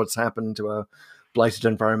process what's happened to our blighted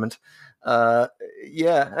environment. And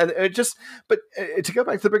but to go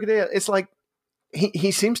back to the Brigadier, it's like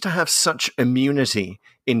he seems to have such immunity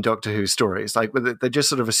in Doctor Who stories. Like they just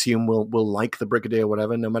sort of assume we'll like the Brigadier,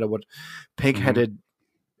 whatever, no matter what pig-headed,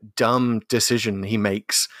 dumb decision he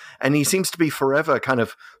makes. And he seems to be forever kind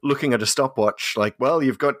of looking at a stopwatch, like, well,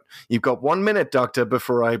 you've got 1 minute, Doctor,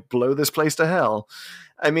 before I blow this place to hell.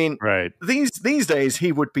 I mean, these days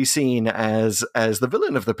he would be seen as the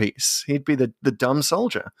villain of the piece. He'd be the dumb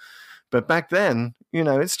soldier. But back then,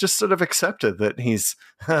 it's just sort of accepted that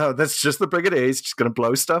that's just the Brigadier. He's just going to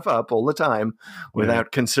blow stuff up all the time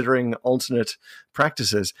without considering alternate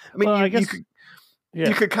practices. I mean,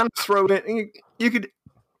 you could kind of throw it in. You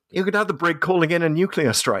could have the brig calling in a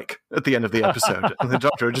nuclear strike at the end of the episode, and the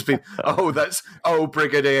Doctor would just be,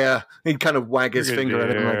 Brigadier. He'd kind of wag his finger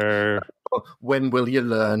at him like, when will you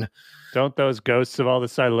learn? Don't those ghosts of all the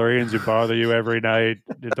Silurians who bother you every night,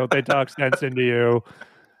 don't they talk sense into you?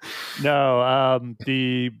 No, I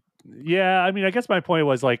mean, I guess my point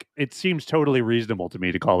was like, it seems totally reasonable to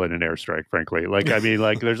me to call it an airstrike, frankly. Like, I mean,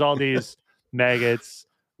 like, there's all these maggots.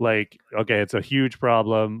 Like, okay, it's a huge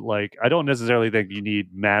problem. Like, I don't necessarily think you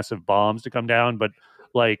need massive bombs to come down, but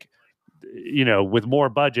like, with more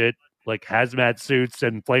budget, like hazmat suits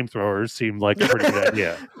and flamethrowers seemed like a pretty good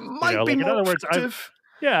idea. Might be like in more other words, effective.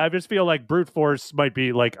 I just feel like brute force might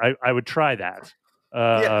be like I would try that.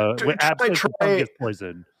 With absence of fungus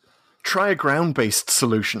poison. Try a ground-based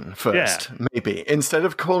solution first, Yeah. maybe, instead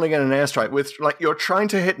of calling in an airstrike with like you're trying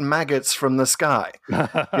to hit maggots from the sky. You're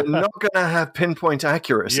not going to have pinpoint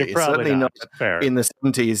accuracy. You're probably Certainly not Fair. in the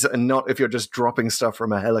 70s, and not if you're just dropping stuff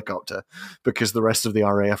from a helicopter because the rest of the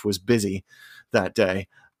RAF was busy that day.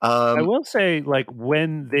 I will say, like,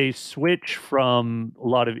 when they switch from a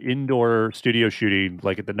lot of indoor studio shooting,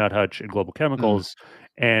 like at the Nut Hutch and Global Chemicals,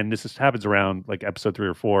 and happens around like episode 3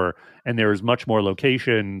 or 4, and there's much more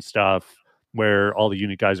location stuff where all the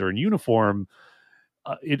unit guys are in uniform.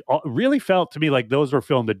 It really felt to me like those were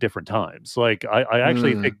filmed at different times. Like, I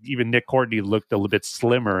actually think even Nick Courtney looked a little bit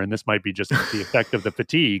slimmer, and this might be just the effect of the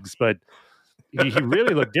fatigues, but he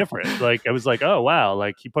really looked different. Like, I was like, oh, wow,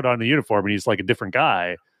 like he put on the uniform and he's like a different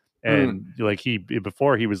guy. And like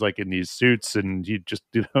before he was like in these suits, and he just,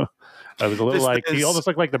 I was a little he almost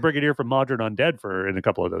looked like the Brigadier from Modern Undead in a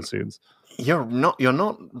couple of those scenes. You're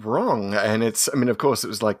not wrong. And of course it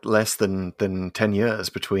was like less than 10 years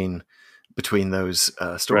between those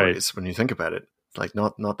stories when you think about it. Like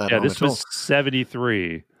not that long at all. Yeah, this was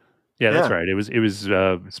 73. Yeah, that's right. It was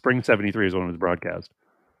spring 73 is when it was broadcast.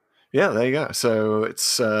 Yeah, there you go. So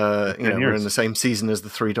it's we're in the same season as the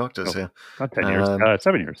Three Doctors here. Not 10 years.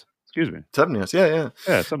 7 years. Excuse me. 7 years. Yeah.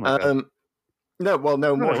 Yeah, something like that. No,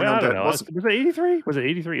 Modern Undead was it 83? Was it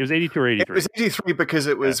 83? It was 82 or 83. It was 83 because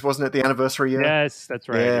it was, wasn't it the anniversary year? Yes, that's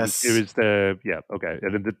right. Yes. It was okay.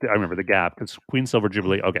 I remember the gap because Queen Silver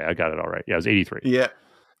Jubilee. Okay, I got it all right. Yeah, it was 83. Yeah,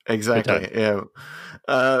 exactly. Yeah.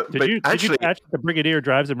 Did you catch the Brigadier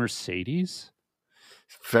drives a Mercedes?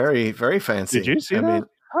 Very, very fancy. Did you see that?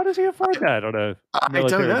 How does he afford that on a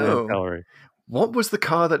military salary? What was the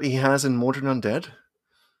car that he has in Modern Undead?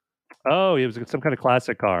 Oh, it was some kind of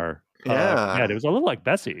classic car. Yeah. It was a little like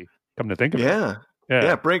Bessie, come to think of it. Yeah.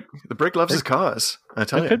 The Brig loves his cars, I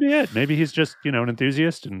tell you. That could be it. Maybe he's just, an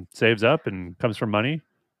enthusiast and saves up and comes from money.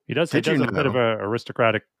 He does. He does have a bit of an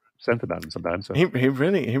aristocratic sense about him sometimes. So. He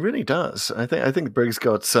really does. I think the Brig's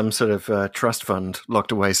got some sort of trust fund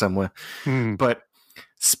locked away somewhere. But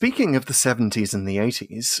speaking of the 70s and the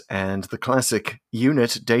 80s and the classic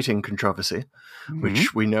unit dating controversy,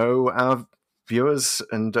 which we know our viewers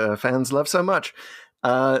and fans love so much,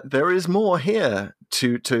 there is more here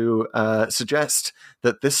to suggest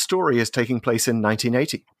that this story is taking place in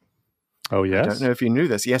 1980. Oh, yes? I don't know if you knew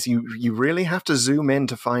this. Yes, you really have to zoom in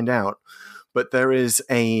to find out. But there is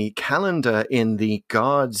a calendar in the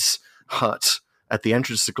guards' hut at the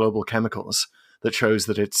entrance to Global Chemicals that shows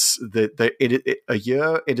that it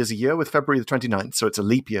is a year with February the 29th, so it's a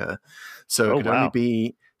leap year. So it could only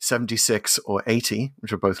be 76 or 80,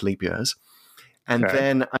 which are both leap years. And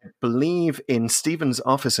then I believe in Stephen's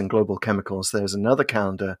office in Global Chemicals, there's another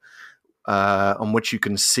calendar on which you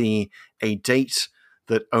can see a date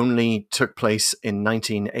that only took place in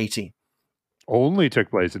 1980. Only took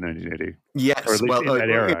place in 1980. Yes, or at least in that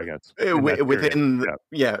era, I guess.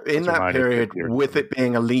 In that period, with it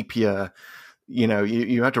being a leap year.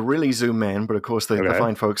 You have to really zoom in, but of course the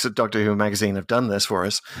fine folks at Doctor Who magazine have done this for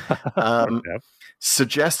us,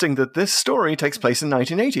 suggesting that this story takes place in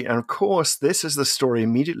 1980. And of course, this is the story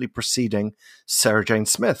immediately preceding Sarah Jane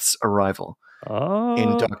Smith's arrival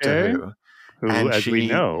in Doctor Who. And as we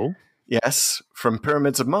know. Yes, from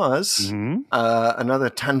Pyramids of Mars, another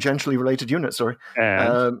tangentially related unit story.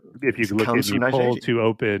 And if you look at the poll to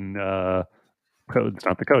open... it's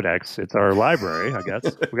not the Codex. It's our library, I guess.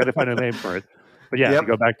 We got to find a name for it. But yeah, if you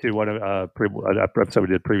go back to one of an episode we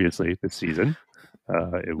did previously this season.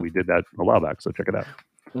 We did that a while back, so check it out.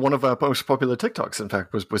 One of our most popular TikToks, in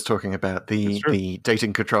fact, was talking about the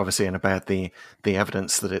dating controversy and about the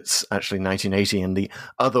evidence that it's actually 1980 and the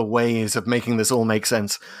other ways of making this all make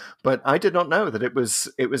sense. But I did not know that it was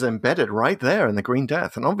embedded right there in the Green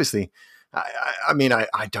Death, and obviously.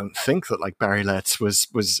 I don't think that like Barry Letts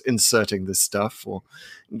was inserting this stuff, or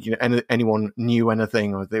anyone knew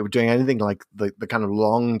anything, or they were doing anything like the kind of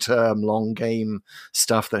long-term, long game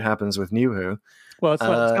stuff that happens with New Who. Well, it's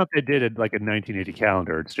not they did it like a 1980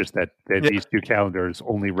 calendar. It's just that these two calendars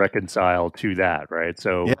only reconcile to that, right?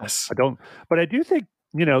 So yes. I do think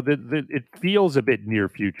it feels a bit near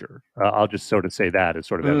future. I'll just sort of say that as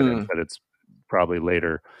sort of evidence that it's probably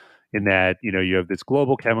later. In that, you have this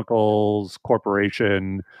Global Chemicals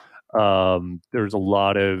corporation. There's a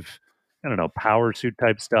lot of, power suit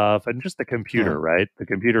type stuff, and just the computer, right? The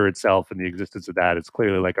computer itself and the existence of that. It's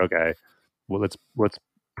clearly like, okay, well, let's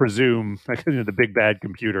presume the big bad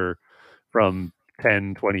computer from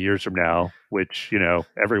 10, 20 years from now, which, you know,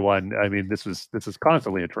 everyone, I mean, this is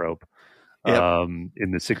constantly a trope in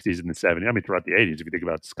the 60s and the 70s. I mean, throughout the 80s, if you think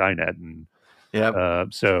about Skynet.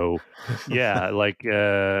 And so, yeah, like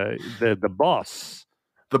the boss.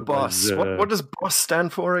 The was, boss. What does boss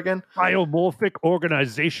stand for again? Biomorphic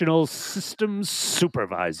Organizational Systems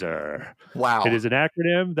Supervisor. Wow. It is an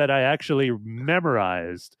acronym that I actually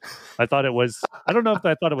memorized. I don't know if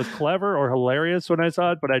I thought it was clever or hilarious when I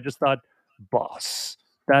saw it, but I just thought, boss.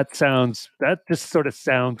 That just sort of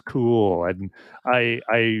sounds cool. And I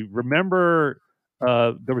remember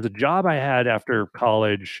there was a job I had after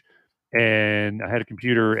college, and I had a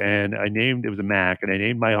computer, and it was a Mac, and I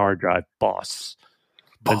named my hard drive Boss.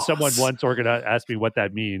 And someone once asked me what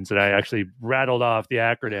that means, and I actually rattled off the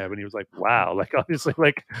acronym, and he was like, "Wow, like obviously,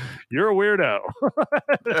 like you're a weirdo."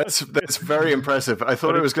 That's very impressive. I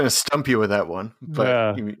thought I was going to stump you with that one,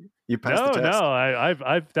 but you passed the test. No,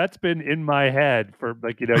 I've that's been in my head for,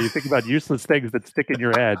 like, you know, you think about useless things that stick in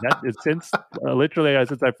your head. That is since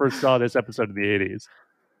I first saw this episode in the 80s.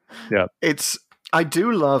 Yeah, I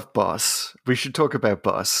do love Boss. We should talk about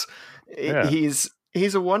Boss. Yeah.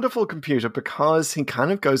 He's a wonderful computer because he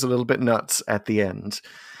kind of goes a little bit nuts at the end.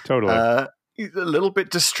 Totally. He's a little bit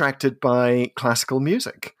distracted by classical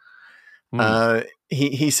music.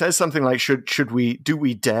 He says something like, "Do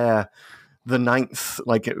we dare the ninth?"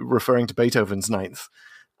 Like referring to Beethoven's ninth,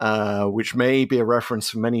 which may be a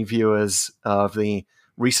reference for many viewers of the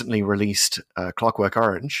recently released Clockwork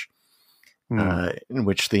Orange, in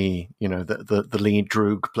which the lead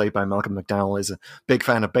Droog, played by Malcolm McDowell, is a big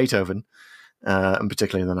fan of Beethoven. And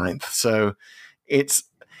particularly the ninth. So it's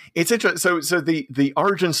interesting. So the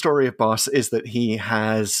origin story of Boss is that he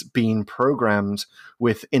has been programmed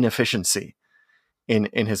with inefficiency in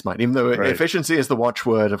his mind, even though efficiency is the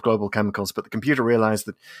watchword of global chemicals. But the computer realized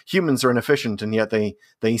that humans are inefficient, and yet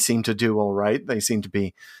they seem to do all right. They seem to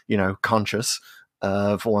be, conscious.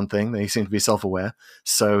 For one thing, they seem to be self-aware.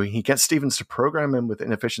 So he gets Stevens to program him with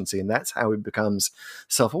inefficiency, and that's how he becomes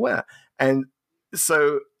self-aware. And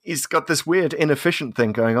so he's got this weird inefficient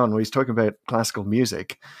thing going on where he's talking about classical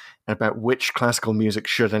music and about which classical music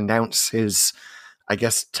should announce his, I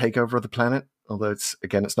guess, takeover of the planet. Although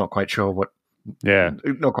it's not quite sure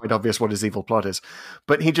not quite obvious what his evil plot is.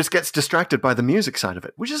 But he just gets distracted by the music side of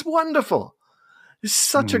it, which is wonderful. It's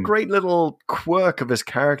such a great little quirk of his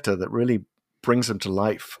character that really brings him to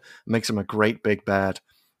life, makes him a great big bad.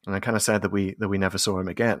 And I'm kind of sad that we never saw him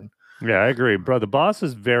again. Yeah, I agree, bro. The boss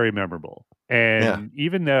is very memorable. And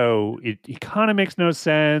even though it kind of makes no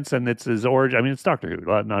sense, and it's his origin, I mean, it's Doctor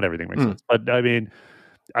Who. Not everything makes sense. But I mean,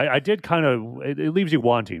 I did kind of, it leaves you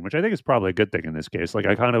wanting, which I think is probably a good thing in this case. Like,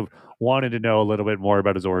 I kind of wanted to know a little bit more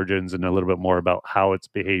about his origins and a little bit more about how its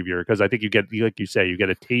behavior, because I think you get, like you say, you get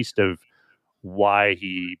a taste of why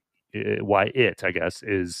it, I guess,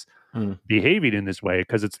 is behaving in this way,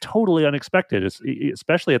 because it's totally unexpected,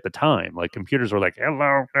 especially at the time. Like, computers were like,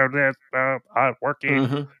 "Hello, this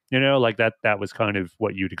working," like that was kind of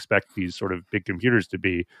what you'd expect these sort of big computers to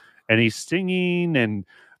be. And he's singing, and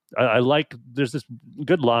I like, there's this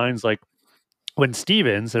good lines, like when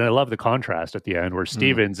Stevens, and I love the contrast at the end where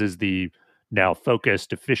Stevens is the now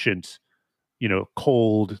focused, efficient,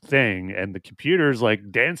 cold thing, and the computer's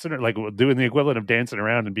like dancing, like doing the equivalent of dancing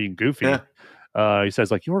around and being goofy. He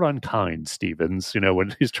says, like, "You're unkind, Stevens,"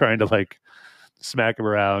 when he's trying to like smack him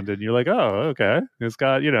around, and you're like, "Oh, okay, he's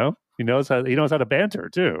got, he knows how to banter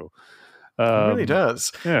too." He really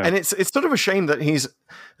does. Yeah. And it's sort of a shame that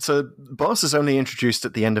Boss is only introduced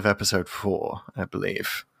at the end of episode 4, I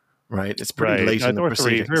believe. Right, it's pretty late in the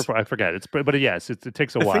proceedings. 3 or 4, I forget. But yes, it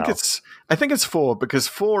takes a while. I think it's 4, because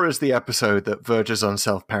 4 is the episode that verges on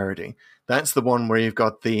self-parody. That's the one where you've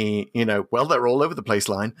got the they're all over the place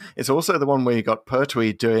line. It's also the one where you got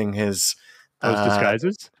Pertwee doing his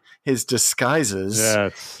disguises. His disguises.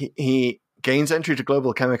 Yes. He gains entry to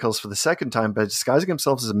global chemicals for the second time by disguising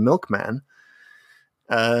himself as a milkman,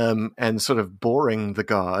 and sort of boring the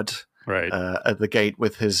guard. Right. At the gate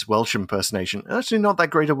with his Welsh impersonation. Actually, not that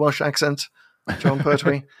great a Welsh accent, John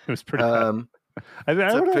Pertwee. It was pretty bad. I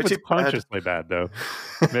don't know if it's consciously bad, though.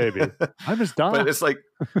 Maybe. I'm his dog. But it's like,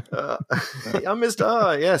 I'm his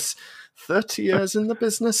dog, yes. 30 years in the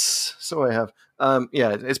business, so I have.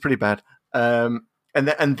 It's pretty bad. And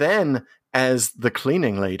then, as the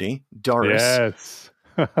cleaning lady, Doris... Yes.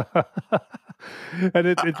 And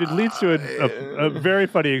it leads to a very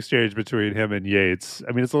funny exchange between him and Yates.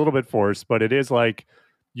 I mean, it's a little bit forced, but it is like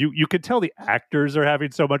you could tell the actors are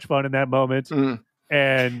having so much fun in that moment,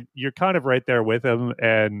 and you're kind of right there with him.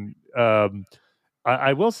 And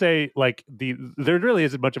I will say, like, there really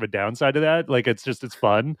isn't much of a downside to that. Like, it's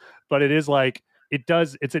fun, but it is like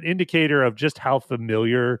it's an indicator of just how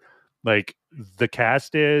familiar like the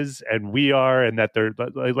cast is and we are, and that they're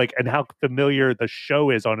like, and how familiar the show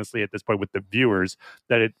is honestly at this point with the viewers,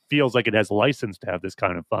 that it feels like it has license to have this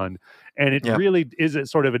kind of fun. And it really is a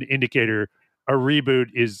sort of an indicator a reboot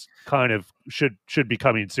is kind of should be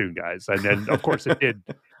coming soon, guys. And then of course it did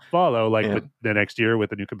follow like the next year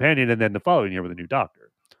with a new companion, and then the following year with a new doctor.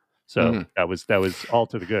 So that was all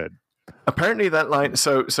to the good. Apparently that line,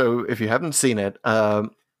 so if you haven't seen it,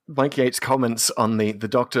 Mike Yates comments on the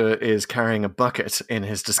doctor is carrying a bucket in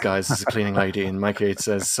his disguise as a cleaning lady, and Mike Yates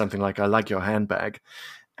says something like, "I like your handbag,"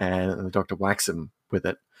 and the doctor whacks him with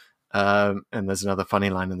it. And there's another funny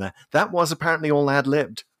line in there. That was apparently all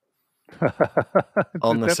ad-libbed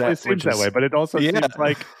on the set. It seems that way, but it also seems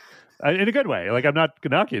like, in a good way, like I'm not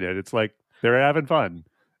knocking it. It's like they're having fun.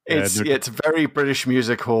 It's very British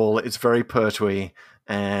music hall. It's very Pertwee.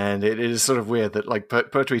 And it is sort of weird that like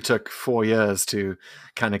Pertwee took 4 years to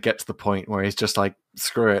kind of get to the point where he's just like,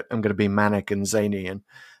 screw it, I'm going to be manic and zany and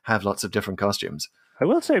have lots of different costumes. I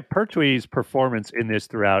will say Pertwee's performance in this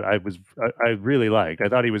throughout, I really liked. I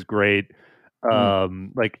thought he was great.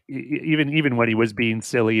 Like even when he was being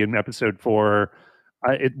silly in episode 4,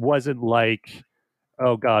 it wasn't like,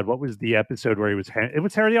 oh God, what was the episode where he was? It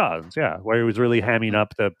was Harry Oz, where he was really hamming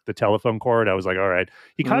up the telephone cord. I was like, all right,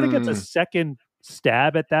 he kind of gets a second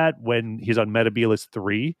stab at that when he's on Metebelis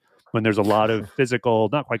 3, when there's a lot of physical,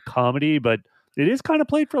 not quite comedy, but it is kind of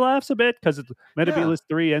played for laughs a bit, because Metebelis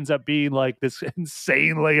 3 ends up being like this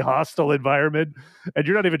insanely hostile environment, and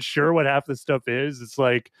you're not even sure what half the stuff is. It's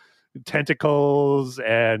like tentacles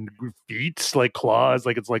and feet, like claws,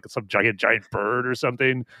 like it's like some giant bird or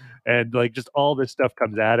something, and like just all this stuff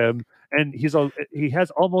comes at him, and he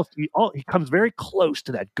comes very close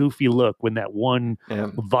to that goofy look when that one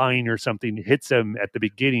vine or something hits him at the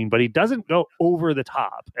beginning, but he doesn't go over the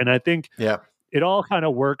top, and I think it all kind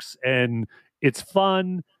of works and it's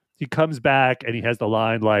fun. He comes back and he has the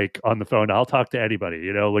line like on the phone, "I'll talk to anybody,"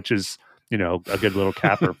 which is a good little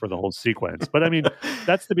capper for the whole sequence. But I mean,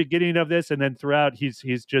 that's the beginning of this, and then throughout,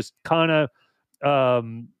 he's just kind of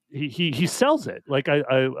he sells it. Like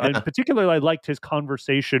I particularly liked his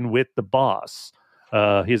conversation with the boss. He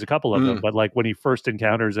has a couple of them, but like when he first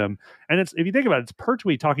encounters him, and it's, if you think about it, it's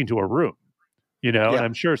Pertwee talking to a room, and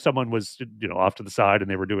I'm sure someone was off to the side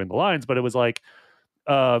and they were doing the lines, but it was like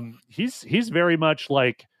he's very much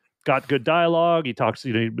like got good dialogue. He talks,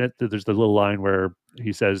 there's the little line where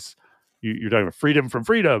he says, you're talking about freedom from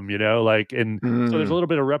freedom, like, and so there's a little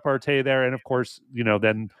bit of repartee there. And of course,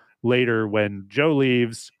 then later when Joe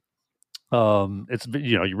leaves, it's,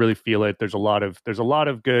 you really feel it. There's a lot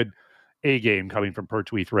of good A game coming from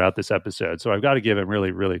Pertwee throughout this episode. So I've got to give him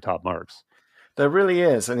really, really top marks. There really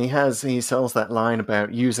is. And he sells that line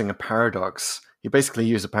about using a paradox. He basically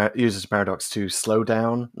uses a paradox to slow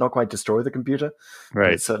down, not quite destroy the computer,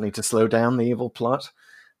 right? But certainly to slow down the evil plot.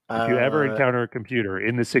 If you ever encounter a computer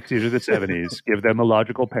in the 60s or the 70s, give them a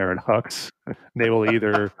logical paradox. They will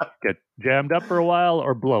either get jammed up for a while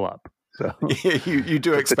or blow up. So you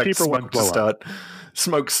do expect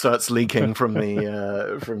smoke starts leaking from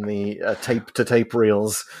the tape to tape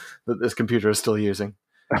reels that this computer is still using.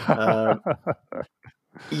 It's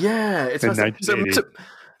so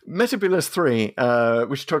Metebelis 3.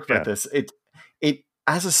 We should talk about this. It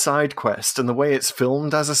as a side quest, and the way it's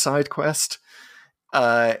filmed as a side quest.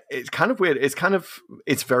 It's kind of weird.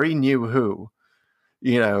 It's very New Who,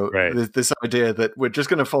 this idea that we're just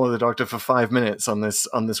going to follow the Doctor for 5 minutes on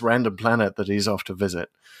this random planet that he's off to visit,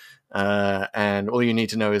 and all you need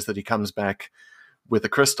to know is that he comes back with a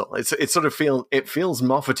crystal. It feels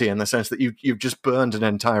Moffat-y in the sense that you've just burned an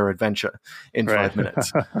entire adventure in 5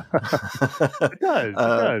 minutes. It does.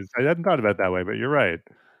 I hadn't thought about it that way, but you're right.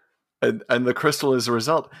 And the crystal is a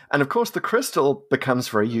result. And of course, the crystal becomes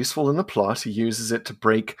very useful in the plot. He uses it to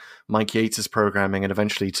break Mike Yates' programming and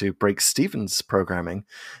eventually to break Stephen's programming.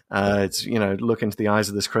 It's, look into the eyes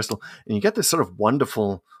of this crystal. And you get this sort of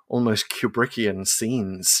wonderful, almost Kubrickian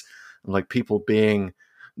scenes, like people being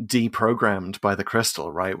deprogrammed by the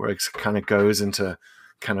crystal, right? Where it kind of goes into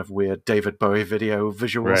kind of weird David Bowie video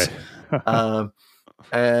visuals.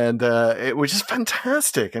 Right. Which is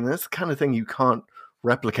fantastic. And that's the kind of thing you can't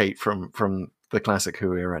replicate from the classic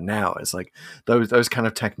Who era now. It's like those kind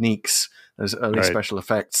of techniques, those early special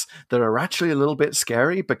effects that are actually a little bit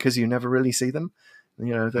scary because you never really see them.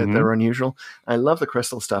 They're unusual. I love the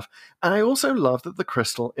crystal stuff. And I also love that the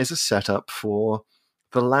crystal is a setup for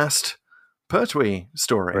the last Pertwee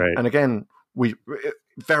story. Right. And again,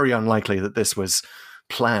 very unlikely that this was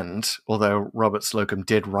planned, although Robert Slocum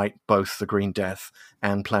did write both The Green Death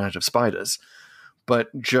and Planet of Spiders. But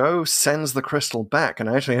Joe sends the crystal back, and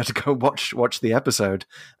I actually had to go watch the episode,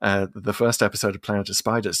 the first episode of Planet of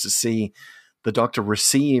Spiders, to see the Doctor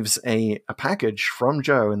receives a package from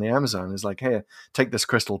Joe in the Amazon. Is like, hey, take this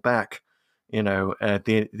crystal back. You know, our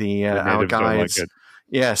guides. Like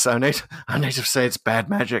yes, our natives say it's bad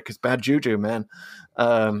magic. It's bad juju, man.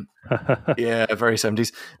 Yeah, very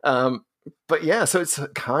 70s. But yeah, so it's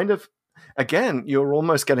kind of, again, you're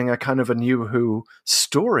almost getting a kind of a New Who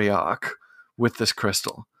story arc with this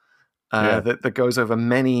crystal that goes over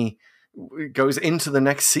goes into the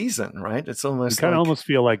next season, right? It's almost you kind of almost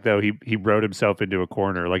feel like, though, he wrote himself into a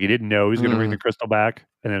corner. Like, he didn't know he was going to bring the crystal back,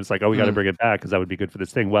 and then it's like, oh, we got to bring it back because that would be good for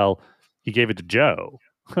this thing. Well, he gave it to Joe.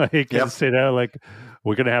 Like, you know, like,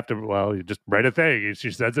 we're going to have to, well, you just write a thing.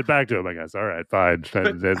 She sends it back to him, I guess. All right, fine.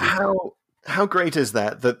 But how great is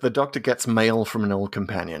that the Doctor gets mail from an old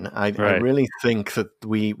companion? I really think that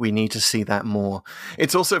we need to see that more.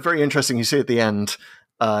 It's also very interesting. You see at the end,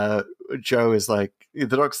 Joe is like, the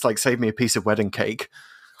Doctor's like, save me a piece of wedding cake.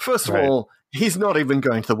 First of all, he's not even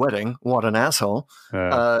going to the wedding. What an asshole.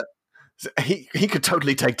 He could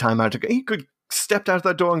totally take time out. He could stepped out of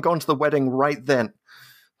that door and gone to the wedding right then.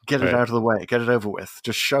 Get it out of the way. Get it over with.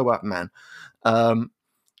 Just show up, man.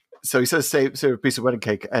 So he says, save a piece of wedding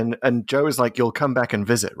cake. And Joe is like, you'll come back and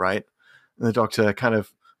visit, right? And the Doctor kind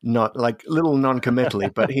of not like little non-committally,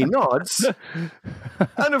 but he nods.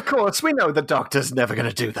 And of course, we know the Doctor's never going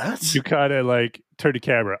to do that. You kind of like turn to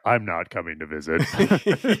camera. I'm not coming to visit. Like,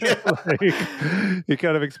 you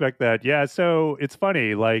kind of expect that. Yeah. So it's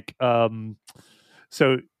funny. Like,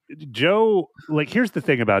 so Joe, like, here's the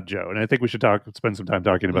thing about Joe, and I think we should spend some time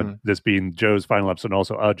talking about this being Joe's final episode and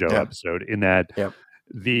also a Joe episode, in that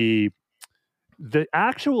the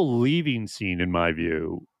actual leaving scene, in my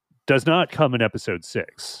view, does not come in episode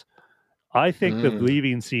 6. I think the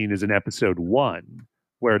leaving scene is in episode 1,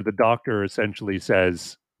 where the Doctor essentially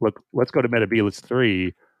says, look, let's go to Metabolus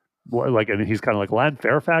 3. Like, and he's kind of like, Land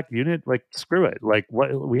Fairfax unit, like, screw it. Like,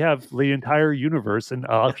 what, we have the entire universe and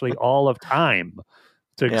actually all of time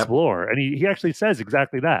to explore. And he actually says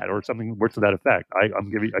exactly that, or something worse to that effect. I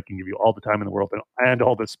can give you all the time in the world and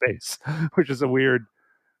all the space, which is a weird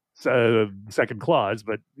second clause,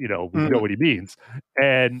 but you know, we know what he means.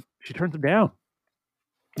 And she turns him down.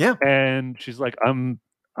 Yeah. And she's like,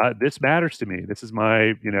 this matters to me. This is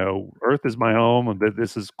my, you know, Earth is my home, and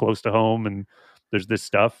this is close to home, and there's this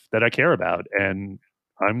stuff that I care about, and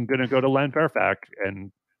I'm going to go to Land Fairfax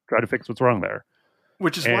and try to fix what's wrong there.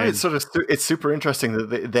 Which is why it's super interesting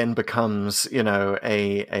that it then becomes, you know,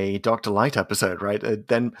 a Dr. Light episode, right?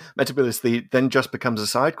 Then Metabolus then just becomes a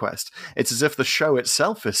side quest. It's as if the show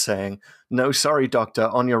itself is saying, no, sorry, Doctor,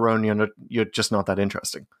 on your own, you're just not that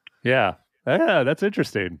interesting. Yeah. Yeah, that's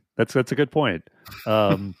interesting. That's a good point.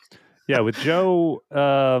 With Joe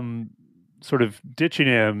sort of ditching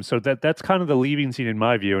him, so that's kind of the leaving scene in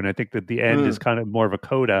my view, and I think that the end is kind of more of a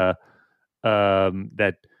coda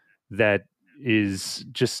that is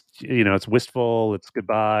just, you know, it's wistful, it's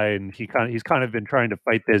goodbye, and he's kind of been trying to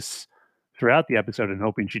fight this throughout the episode and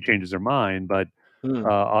hoping she changes her mind, but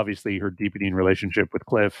obviously her deepening relationship with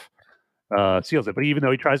Cliff seals it. But even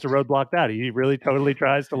though he tries to roadblock that, he really totally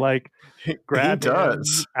tries to like grab him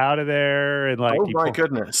out of there, and like, oh my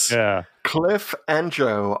goodness, yeah. Cliff and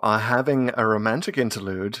Joe are having a romantic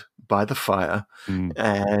interlude by the fire,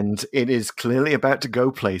 and it is clearly about to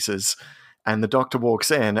go places. And the Doctor walks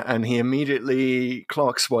in, and he immediately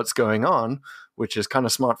clocks what's going on, which is kind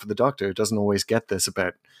of smart for the Doctor, who doesn't always get this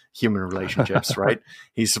about human relationships, right?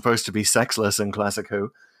 He's supposed to be sexless in Classic Who.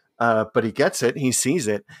 But he gets it, he sees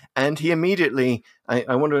it, and he immediately,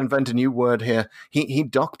 I want to invent a new word here, he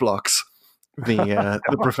dock blocks the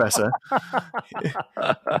professor.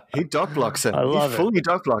 He dock blocks him. He fully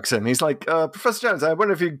dock blocks him. He's like, Professor Jones, I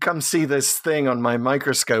wonder if you can come see this thing on my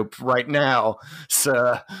microscope right now,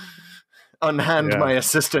 sir. Unhand my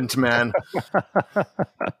assistant, man.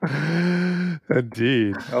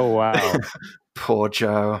 Indeed. Oh, wow. Poor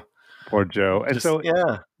Joe. Poor Joe.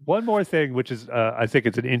 And one more thing, which is, I think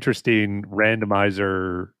it's an interesting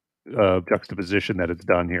randomizer juxtaposition that it's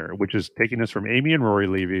done here, which is taking us from Amy and Rory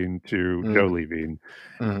leaving to Joe leaving.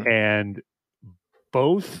 And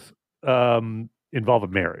both involve a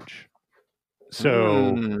marriage.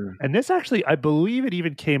 So, and this actually, I believe it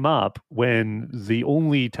even came up when the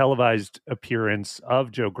only televised appearance of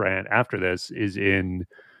Joe Grant after this is in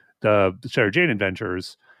the Sarah Jane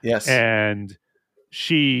Adventures. Yes. And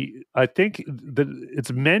I think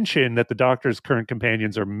it's mentioned that the Doctor's current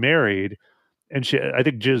companions are married. And I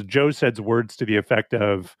think Joe says words to the effect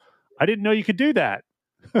of, I didn't know you could do that.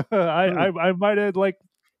 I might have like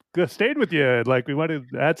stayed with you. Like, we might have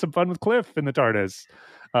had some fun with Cliff in the TARDIS.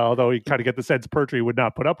 although you kind of get the sense Pertwee would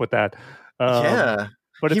not put up with that. Yeah.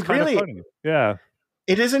 But it's kind of funny. Yeah.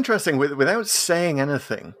 It is interesting. Without saying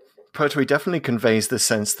anything, Pertwee definitely conveys the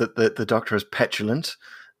sense that the Doctor is petulant,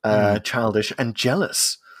 childish, and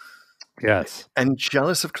jealous. Yes. And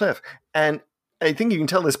jealous of Cliff. And I think you can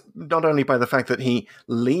tell this not only by the fact that he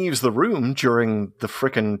leaves the room during the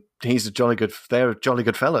frickin' they're jolly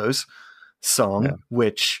good fellows song,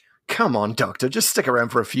 which, come on, Doctor, just stick around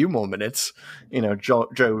for a few more minutes. Joe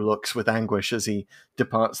looks with anguish as he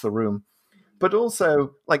departs the room. But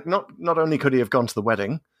also, like, not only could he have gone to the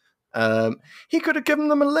wedding, he could have given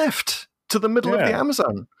them a lift to the middle of the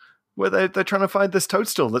Amazon, where they're trying to find this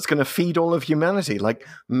toadstool that's going to feed all of humanity. Like,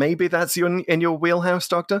 maybe that's in your wheelhouse,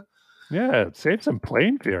 Doctor? Yeah, save some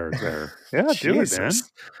plane fares there. Yeah, do it, man.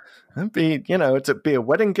 It'd be a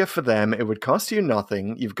wedding gift for them. It would cost you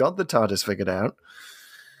nothing. You've got the TARDIS figured out.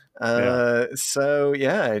 So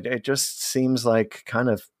it just seems like kind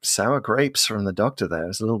of sour grapes from the Doctor there.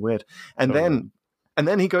 It's a little weird. And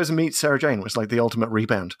then he goes and meets Sarah Jane, which is like the ultimate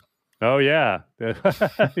rebound. Oh yeah.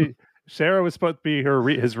 Sarah was supposed to be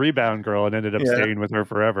his rebound girl and ended up staying with her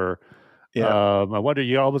forever. Yeah. I wonder,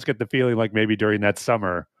 you almost get the feeling like maybe during that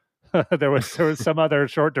summer there was some other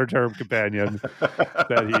shorter term companion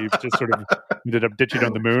that he just sort of ended up ditching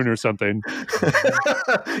on the moon or something.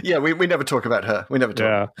 Yeah, we never talk about her. We never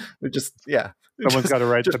talk. We just Someone's got to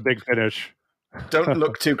write the big finish. Don't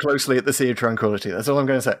look too closely at the Sea of Tranquility. That's all I'm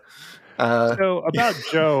going to say. So about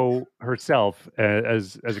Jo herself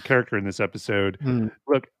as a character in this episode,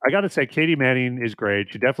 look, I got to say, Katie Manning is great.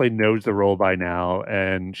 She definitely knows the role by now,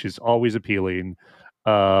 and she's always appealing.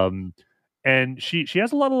 And she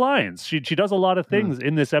has a lot of lines. She does a lot of things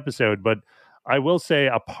in this episode, but I will say,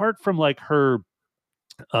 apart from like her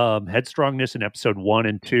headstrongness in episode 1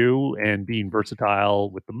 and 2 and being versatile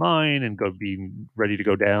with the mine and being ready to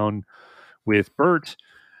go down with Bert,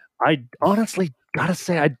 I honestly gotta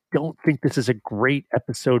say I don't think this is a great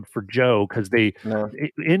episode for Jo, because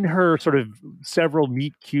in her sort of several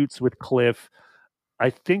meet cutes with Cliff, I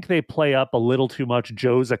think they play up a little too much.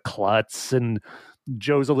 Jo's a klutz and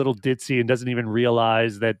Jo's a little ditzy and doesn't even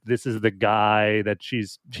realize that this is the guy that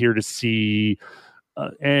she's here to see.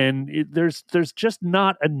 There's just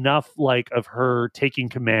not enough like of her taking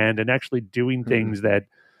command and actually doing things that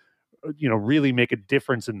really make a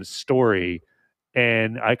difference in the story.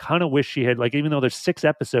 And I kind of wish she had, like, even though there's 6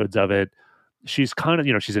 episodes of it, she's kind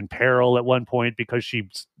of, she's in peril at one point because she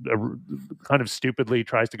kind of stupidly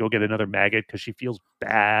tries to go get another maggot because she feels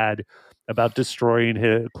bad about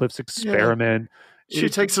destroying Cliff's experiment. She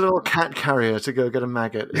takes a little cat carrier to go get a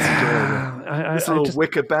maggot. It's adorable. This little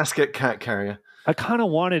wicker basket cat carrier. I kind of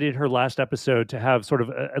wanted in her last episode to have sort of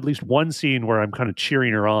at least one scene where I'm kind of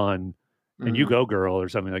cheering her on and you go girl or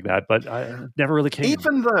something like that, but I never really came.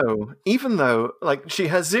 Even though like she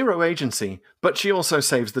has zero agency, but she also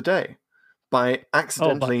saves the day by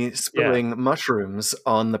accidentally spilling mushrooms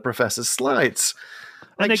on the professor's slides.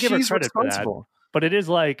 And they give her credit for that, but it is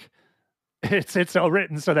like it's all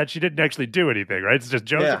written so that she didn't actually do anything, right? It's just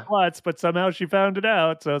Joseph Klutz, but somehow she found it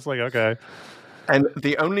out. So it's like, okay. And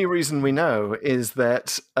the only reason we know is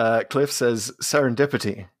that Cliff says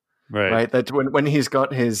serendipity. Right. That when he's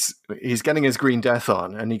getting his Green Death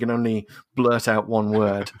on and he can only blurt out one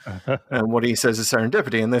word. And what he says is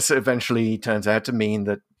serendipity. And this eventually turns out to mean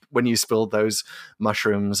that when you spilled those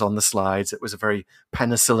mushrooms on the slides, it was a very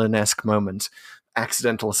penicillin-esque moment.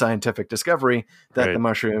 Accidental scientific discovery that the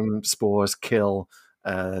mushroom spores kill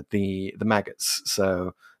the maggots.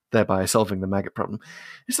 So thereby solving the maggot problem.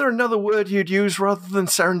 Is there another word you'd use rather than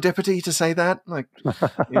serendipity to say that? Like,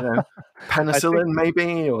 penicillin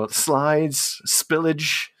maybe, or slides,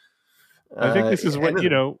 spillage? I think this is when,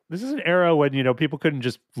 this is an era when, people couldn't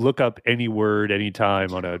just look up any word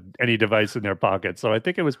anytime on any device in their pocket. So I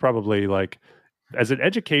think it was probably like, as an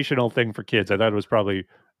educational thing for kids, I thought it was probably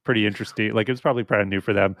pretty interesting. Like, it was probably brand new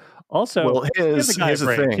for them. Also, here's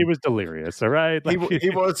the thing. He was delirious, all right? Like, he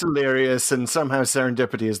was delirious, and somehow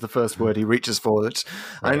serendipity is the first word he reaches for.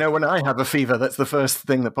 I know when I have a fever, that's the first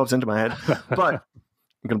thing that pops into my head. But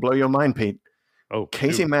I'm going to blow your mind, Pete. Oh,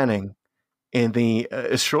 Katie Manning, in the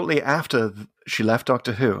shortly after she left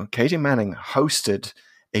Doctor Who, Katie Manning hosted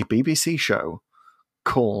a BBC show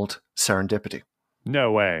called Serendipity.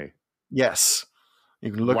 No way. Yes.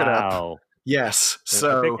 You can look it up. Yes,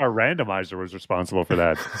 so I think our randomizer was responsible for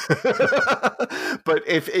that. But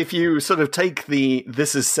if you sort of take the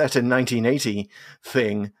 "this is set in 1980"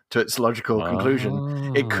 thing to its logical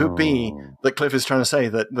conclusion, it could be that Cliff is trying to say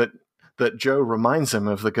that Jo reminds him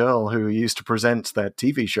of the girl who used to present that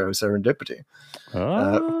TV show Serendipity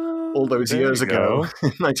all those years ago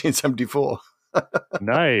in 1974.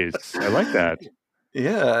 Nice, I like that.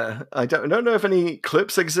 Yeah, I don't know if any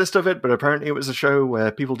clips exist of it, but apparently it was a show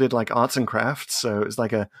where people did like arts and crafts. So it was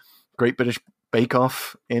like a Great British Bake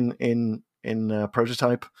Off in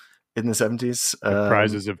prototype in the 70s.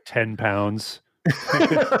 Prizes of £10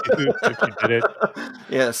 if you did it.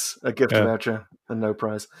 Yes, a gift voucher and no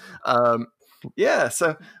prize. Yeah,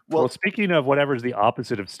 so well, speaking of whatever's the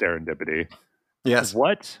opposite of serendipity, yes,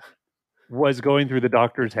 what was going through the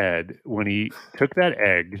doctor's head when he took that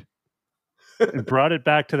egg and brought it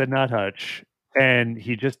back to the nut hutch, and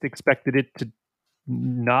he just expected it to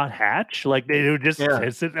not hatch? Like they would just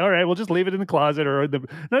sit, all right, we'll just leave it in the closet, or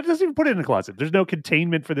no, just even put it in the closet. There's no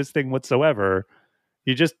containment for this thing whatsoever.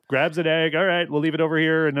 He just grabs an egg. All right, we'll leave it over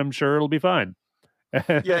here, and I'm sure it'll be fine.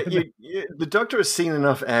 Yeah, the Doctor has seen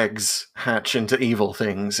enough eggs hatch into evil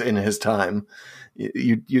things in his time.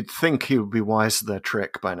 You'd think he would be wise to their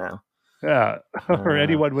trick by now. Yeah, or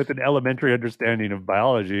anyone with an elementary understanding of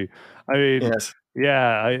biology. I mean, yes.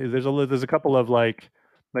 There's a couple of like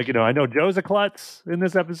I know Joe's a klutz in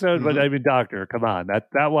this episode, but I mean, Doctor, come on,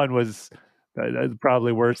 that one was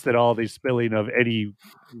probably worse than all the spilling of any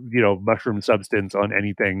mushroom substance on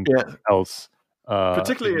anything else.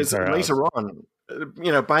 Particularly as later on,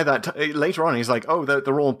 by that later on, he's like, oh,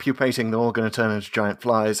 they're all pupating, they're all going to turn into giant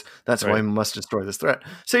flies. That's why we must destroy this threat.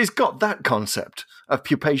 So he's got that concept of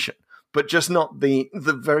pupation, but just not the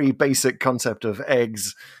very basic concept of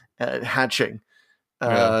eggs hatching,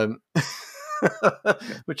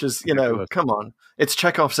 which is, come on, it's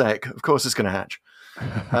Chekhov's egg. Of course, it's going to hatch.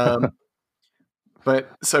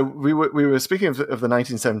 But so we were speaking of the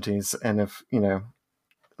 1970s, and if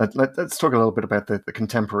let's talk a little bit about the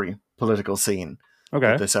contemporary political scene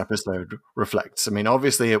that this episode reflects. I mean,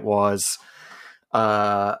 obviously, it was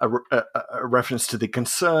a reference to the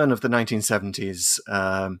concern of the 1970s.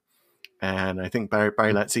 And I think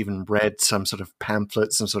Barry Letts even read some sort of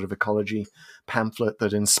pamphlet, some sort of ecology pamphlet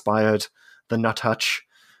that inspired the Nut Hutch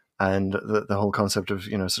and the whole concept of,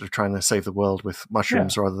 sort of trying to save the world with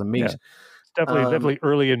mushrooms rather than meat. Yeah. It's definitely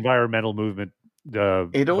early environmental movement.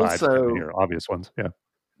 It also here, obvious ones. Yeah.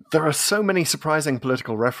 There are so many surprising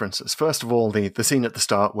political references. First of all, the scene at the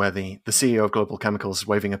start where the CEO of Global Chemicals is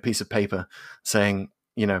waving a piece of paper saying,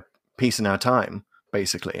 peace in our time.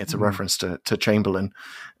 Basically, it's a reference to Chamberlain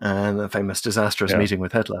and the famous disastrous meeting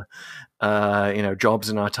with Hitler. Jobs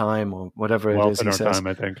in our time, or whatever Wealth it is in he our says. time,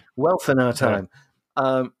 I think. Wealth in our time.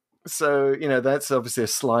 So, that's obviously a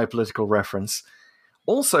sly political reference.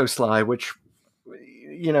 Also sly, which,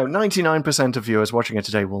 99% of viewers watching it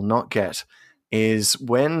today will not get, is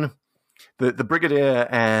when the Brigadier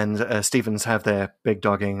and Stevens have their big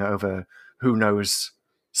dogging over who knows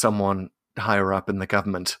someone higher up in the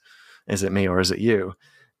government. Is it me or is it you?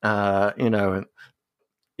 The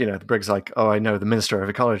Brig's like, oh, I know the Minister of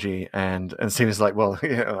Ecology, and Stevens like, well,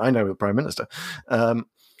 I know the Prime Minister.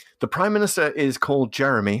 The Prime Minister is called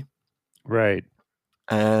Jeremy, right?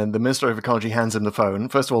 And the Minister of Ecology hands him the phone.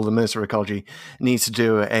 First of all, the Minister of Ecology needs to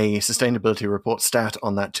do a sustainability report stat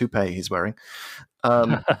on that toupee he's wearing.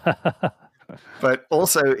 But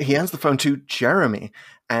also, he hands the phone to Jeremy.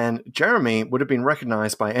 And Jeremy would have been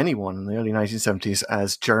recognized by anyone in the early 1970s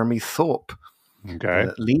as Jeremy Thorpe,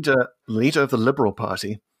 leader of the Liberal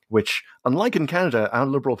Party, which, unlike in Canada, our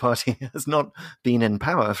Liberal Party has not been in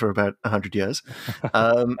power for about 100 years.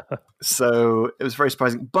 So it was very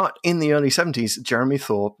surprising. But in the early 70s, Jeremy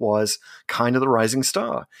Thorpe was kind of the rising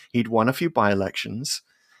star. He'd won a few by-elections.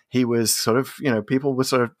 He was sort of, people were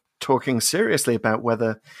sort of talking seriously about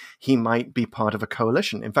whether he might be part of a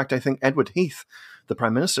coalition. In fact, I think Edward Heath, the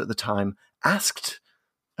Prime Minister at the time, asked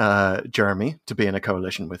Jeremy to be in a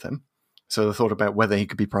coalition with him. So the thought about whether he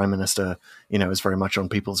could be Prime Minister, is very much on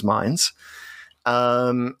people's minds.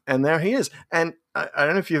 And there he is. And I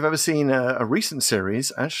don't know if you've ever seen a recent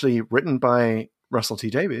series, actually written by Russell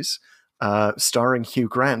T Davies, starring Hugh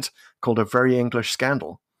Grant, called A Very English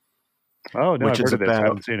Scandal. Oh, no, I've heard of this. I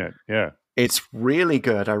haven't seen it. Yeah. It's really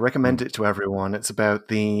good. I recommend it to everyone. It's about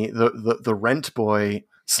the rent boy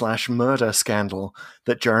 / murder scandal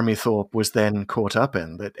that Jeremy Thorpe was then caught up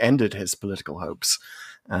in that ended his political hopes.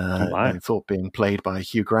 Thorpe being played by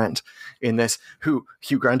Hugh Grant in this, who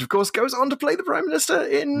Hugh Grant, of course, goes on to play the Prime Minister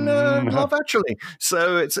in Love Actually.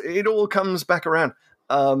 So it all comes back around.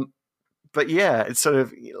 But yeah, it's sort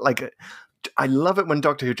of like, I love it when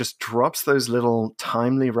Doctor Who just drops those little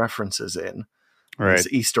timely references in. Right.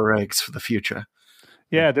 As Easter eggs for the future.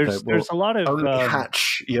 Yeah, there's a lot of only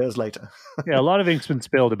hatch years later. Yeah, a lot of ink's been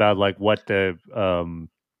spilled about like what the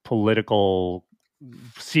political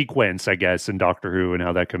sequence, I guess, in Doctor Who and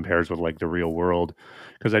how that compares with like the real world.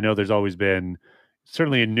 Because I know there's always been,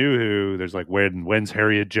 certainly in New Who, there's like when's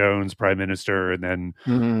Harriet Jones prime minister, and then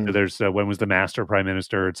there's when was the Master prime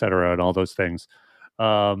minister, et cetera, and all those things.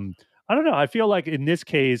 I don't know. I feel like in this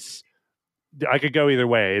case, I could go either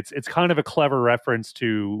way. It's kind of a clever reference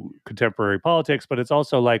to contemporary politics, but it's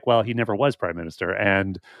also like, well, he never was prime minister,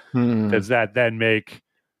 and does that then make,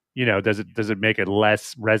 does it make it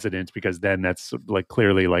less resonant because then that's like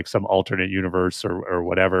clearly like some alternate universe or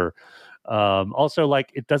whatever. Also,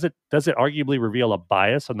 like does it arguably reveal a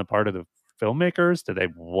bias on the part of the filmmakers? Do they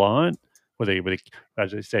want were they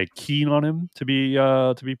as I say keen on him to be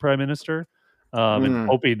prime minister, and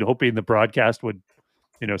hoping the broadcast would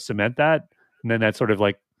cement that, and then that's sort of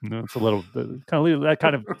like it's a little that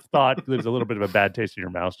kind of thought leaves a little bit of a bad taste in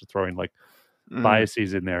your mouth to throwing like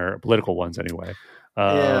biases in there, political ones anyway.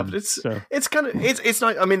 But it's kind of it's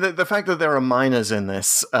not. I mean, the fact that there are miners in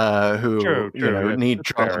this who need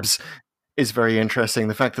jobs is very interesting.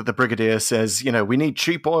 The fact that the brigadier says, we need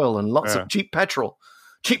cheap oil and lots of cheap petrol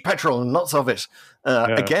and lots of it.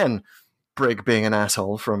 Again, Brig being an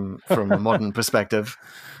asshole from a modern perspective.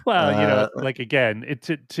 Well, like again,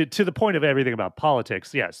 to the point of everything about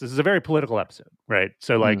politics. Yes, this is a very political episode, right?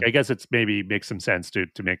 So, like, I guess it's maybe makes some sense to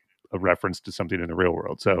make a reference to something in the real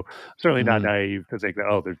world. So, certainly not naive to think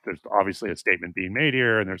that there's obviously a statement being made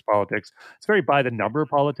here, and there's politics. It's very by the number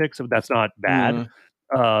politics, but that's not bad.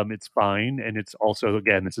 It's fine, and it's also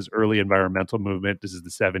again, this is early environmental movement. This is the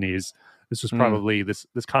 70s. This was probably this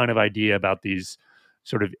kind of idea about these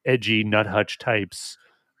sort of edgy nuthatch types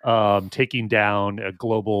taking down a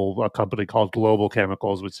company called Global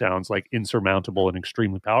Chemicals, which sounds like insurmountable and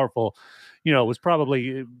extremely powerful. It was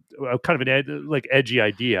probably a kind of an edgy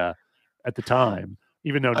idea at the time,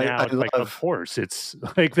 even though now of course it's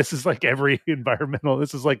like this is like every environmental.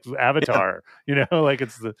 This is like Avatar, like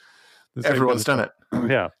it's the everyone's done it.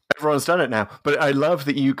 Yeah. Everyone's done it now. But I love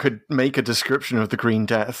that you could make a description of the Green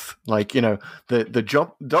Death. Like,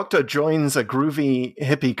 the doctor joins a groovy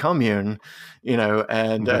hippie commune,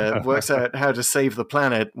 and works out how to save the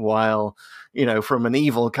planet while, from an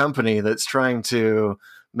evil company that's trying to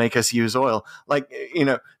make us use oil. Like,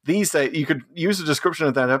 these days you could use a description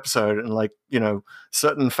of that episode and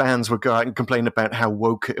certain fans would go out and complain about how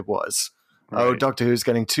woke it was. Right. Oh, Doctor Who's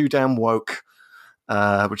getting too damn woke.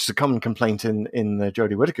 Which is a common complaint in the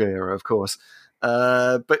Jodie Whittaker era, of course.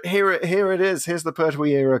 But here it is. Here's the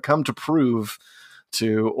Pertwee era come to prove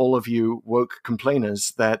to all of you woke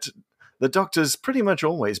complainers that the Doctor's pretty much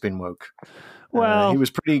always been woke. Well, he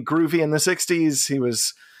was pretty groovy in the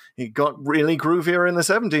 60s. He got really groovier in the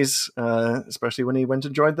 70s, especially when he went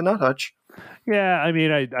and joined the Nuthatch. Yeah, I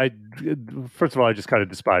mean, I first of all, I just kind of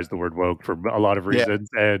despise the word woke for a lot of reasons,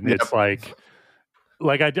 and it's like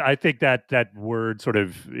I think that word sort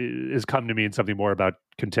of has come to mean something more about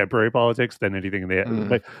contemporary politics than anything in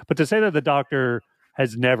the. But to say that the Doctor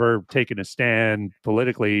has never taken a stand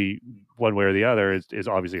politically one way or the other is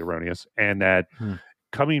obviously erroneous, and that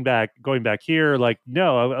going back here,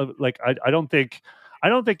 no, I don't think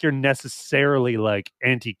you're necessarily like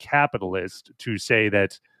anti-capitalist to say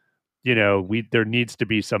that there needs to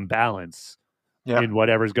be some balance in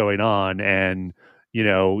whatever's going on, and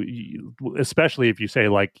especially if you say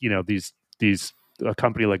these a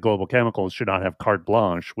company like Global Chemicals should not have carte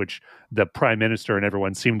blanche, which the prime minister and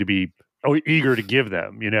everyone seem to be eager to give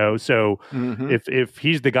them. So if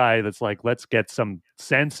he's the guy that's like, let's get some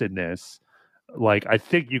sense in this, like I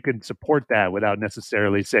think you can support that without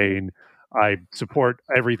necessarily saying I support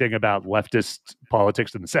everything about leftist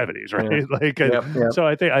politics in the 70s, right? So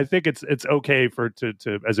I think it's okay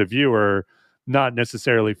to as a viewer not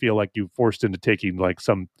necessarily feel like you forced into taking like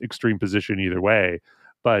some extreme position either way,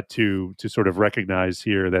 but to sort of recognize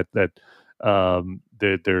here that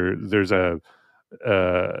there's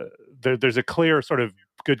a clear sort of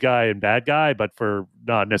good guy and bad guy, but for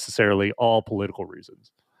not necessarily all political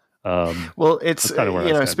reasons. Well, it's kind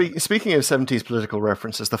of speaking of 70s political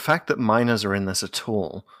references, the fact that miners are in this at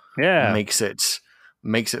all makes it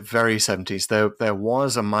very 70s. There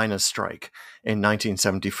was a miners' strike in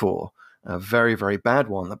 1974. A very, very bad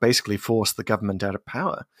one that basically forced the government out of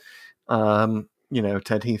power.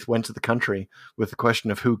 Ted Heath went to the country with the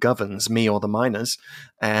question of who governs, me or the miners,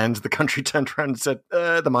 and the country turned around and said,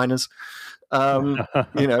 the miners, and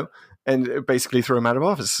it basically threw him out of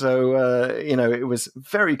office. So, it was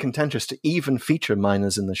very contentious to even feature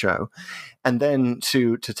miners in the show. And then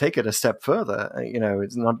to take it a step further,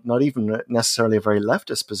 it's not even necessarily a very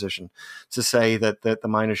leftist position to say that the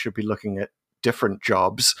miners should be looking at different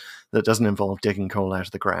jobs that doesn't involve digging coal out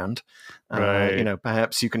of the ground. Right.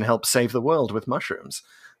 Perhaps you can help save the world with mushrooms.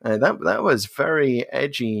 That was very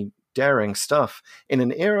edgy daring stuff in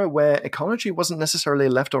an era where ecology wasn't necessarily a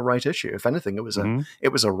left or right issue. If anything, it was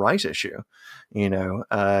a right issue.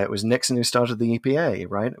 It was Nixon who started the EPA,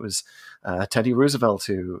 right? It was Teddy Roosevelt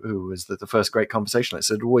who was the first great conversationalist.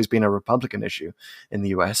 It had always been a Republican issue in the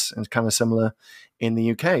US and kind of similar in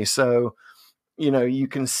the UK. So, you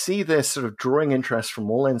can see this sort of drawing interest from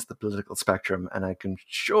all ends of the political spectrum. And I can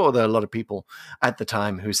sure there are a lot of people at the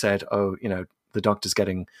time who said, the doctor's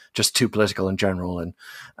getting just too political in general. And,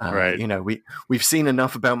 we've seen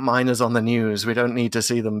enough about miners on the news. We don't need to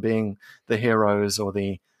see them being the heroes or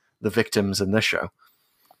the victims in this show.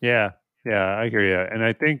 Yeah, I hear you. And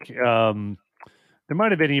I think there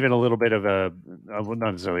might have been even a little bit of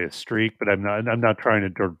not necessarily a streak, but I'm not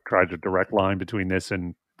trying to try to direct line between this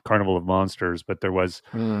and Carnival of Monsters, but there was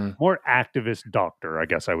more activist doctor, I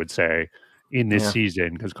guess I would say, in this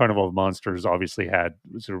season, because Carnival of Monsters obviously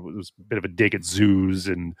was a bit of a dig at zoos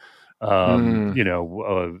and not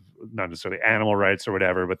necessarily animal rights or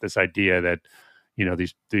whatever, but this idea that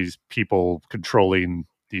these people controlling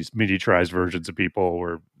these miniaturized versions of people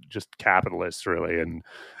were just capitalists, really, and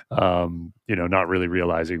not really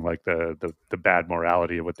realizing like the bad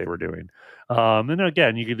morality of what they were doing. And then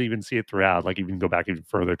again, you could even see it throughout. Like even go back even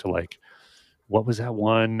further to like, what was that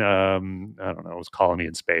one? I don't know. It was Colony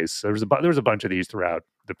in Space. There was a bunch of these throughout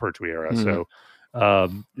the Pertwee era. So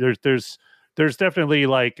there's definitely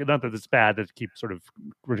like, not that it's bad that keep sort of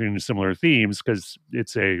returning to similar themes, because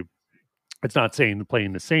it's not saying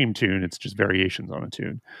playing the same tune. It's just variations on a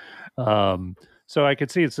tune. So I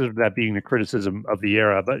could see it's sort of that being a criticism of the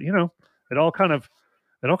era, but it all kind of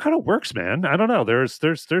works, man. I don't know.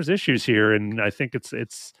 There's issues here, and I think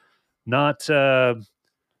it's not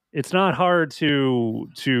hard to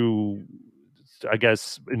I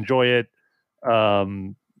guess enjoy it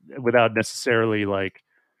without necessarily like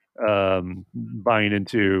buying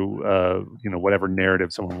into whatever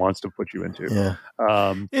narrative someone wants to put you into.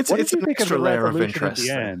 It's an extra layer of interest at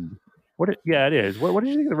the end. It is. What did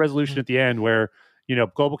you think of the resolution at the end, where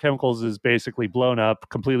Global Chemicals is basically blown up,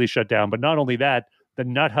 completely shut down, but not only that, the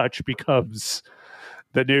Nut Hutch becomes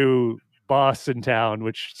the new boss in town,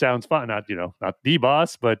 which sounds fun. Not the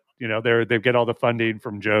boss, but they get all the funding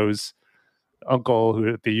from Joe's uncle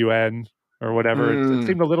who at the UN or whatever. It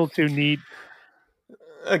seemed a little too neat.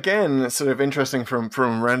 Again, it's sort of interesting from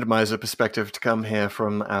randomizer perspective to come here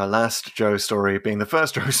from our last Joe story being the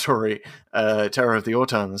first Joe story, Terror of the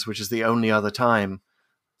Autons, which is the only other time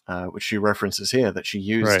which she references here that she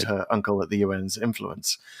used her uncle at the UN's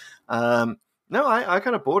influence. No, I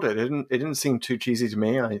kind of bought it. It didn't seem too cheesy to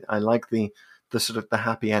me. I like the sort of the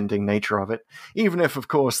happy ending nature of it, even if, of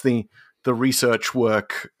course, the research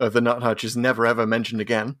work of the Nut Hutch is never ever mentioned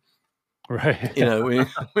again. Right.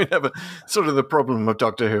 We have sort of the problem of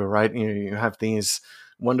Doctor Who, right? You have these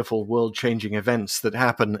wonderful world-changing events that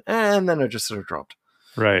happen, and then are just sort of dropped.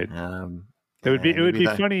 Right. It would be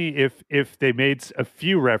funny if they made a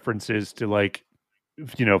few references to like,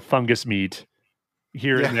 fungus meat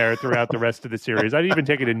here and there throughout the rest of the series. I'd even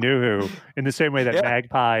take it in New Who in the same way that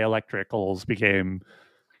Magpie Electricals became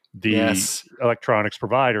the electronics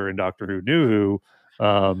provider in Doctor Who. New Who.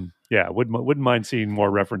 Wouldn't mind seeing more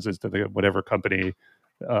references to whatever company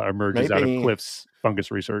emerges out of Cliff's fungus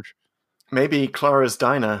research. Maybe Clara's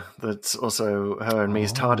Diner, that's also her and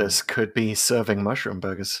me's TARDIS, could be serving mushroom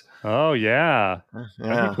burgers. Oh, yeah.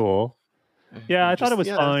 That'd be cool. Yeah, I thought it was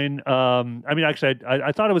fine. I mean, actually,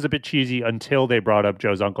 I thought it was a bit cheesy until they brought up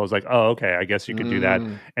Joe's uncle. I was like, oh, okay, I guess you could do that.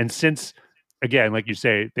 And since, again, like you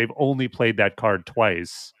say, they've only played that card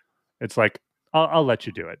twice, it's like, I'll let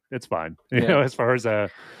you do it. It's fine. You know, as far as a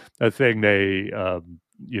thing they,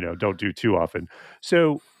 don't do too often.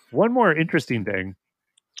 So one more interesting thing.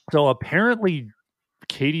 So apparently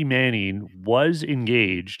Katie Manning was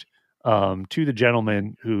engaged to the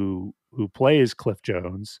gentleman who plays Cliff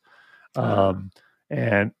Jones,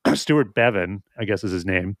 and Stuart Bevan, I guess is his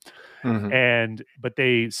name. But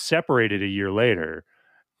they separated a year later,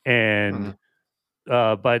 and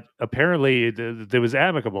but apparently it was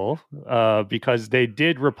amicable because they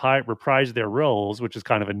did reprise their roles, which is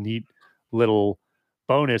kind of a neat little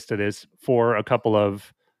bonus to this, for a couple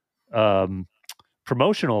of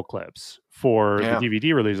promotional clips for the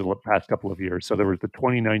DVD release of the past couple of years. So there was the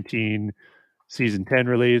 2019 season 10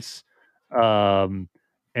 release, and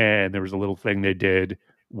there was a little thing they did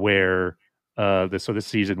where this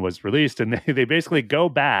season was released, and they basically go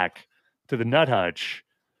back to the Nut Hutch,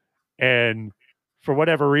 and for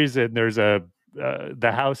whatever reason, there's the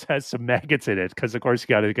house has some maggots in it, because of course you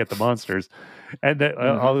got to get the monsters, and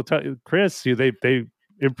I'll tell you, Chris, they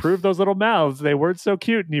improved those little mouths. They weren't so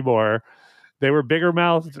cute anymore. They were bigger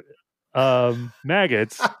mouthed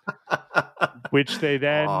maggots. which they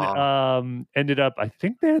then ended up. I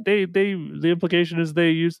think the implication is they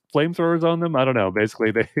used flamethrowers on them. I don't know.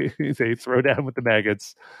 Basically, they throw down with the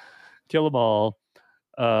maggots, kill them all,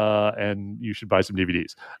 and you should buy some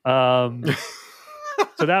DVDs.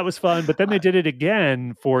 So that was fun. But then they did it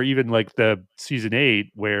again for even like the season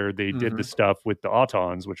 8, where they did the stuff with the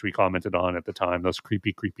Autons, which we commented on at the time. Those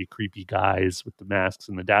creepy guys with the masks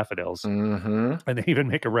and the daffodils. And they even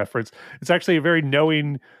make a reference. It's actually a very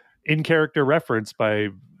knowing in-character reference by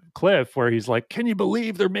Cliff, where he's like, "Can you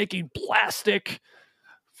believe they're making plastic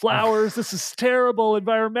flowers? This is terrible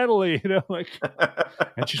environmentally."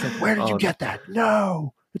 And she's like, "Where did you get that?"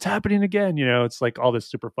 "No, it's happening again." It's like all this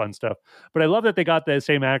super fun stuff. But I love that they got the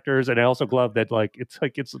same actors, and I also love that it's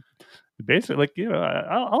basically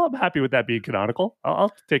I'm happy with that being canonical.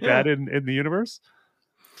 I'll take that in the universe.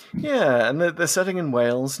 Yeah, and the setting in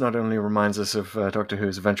Wales not only reminds us of Doctor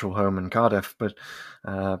Who's eventual home in Cardiff, but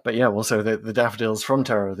also the daffodils from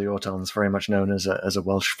Terror of the Autons, very much known as a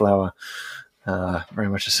Welsh flower, very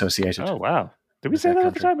much associated. Oh wow! Did we say that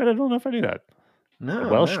at the time? I don't know if I knew that. No, the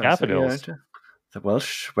Welsh daffodils. So, the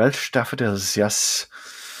Welsh daffodils, yes,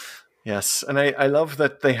 and I love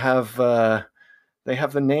that they have the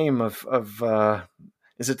name of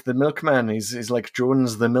is it the milkman? He's like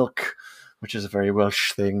Jones the Milk, which is a very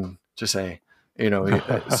Welsh thing to say.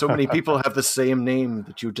 So many people have the same name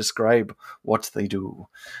that you describe what they do.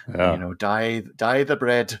 Yeah. Dye the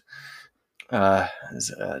bread.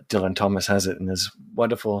 As Dylan Thomas has it in his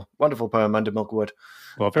wonderful poem Under Milkwood.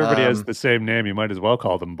 Well, if everybody has the same name, you might as well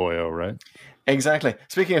call them Boyo, right? Exactly.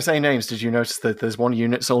 Speaking of saying names, did you notice that there's one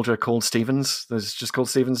unit soldier called Stevens? There's just called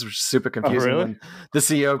Stevens, which is super confusing. Oh, really? And the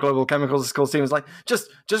CEO of Global Chemicals is called Stevens. Like, just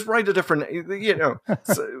write a different.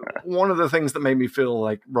 So one of the things that made me feel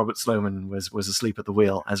like Robert Sloman was asleep at the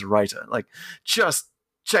wheel as a writer. Like, just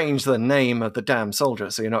change the name of the damn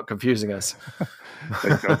soldier so you're not confusing us.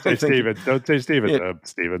 Don't say Stevens. Don't say Stevens. Yeah.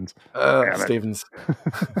 Stevens. Stevens.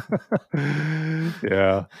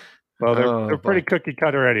 Yeah. Well, they're pretty cookie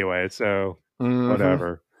cutter anyway, so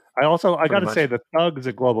whatever. I got to say the thugs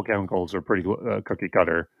at Global Chemicals are pretty cookie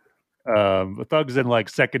cutter. The thugs in like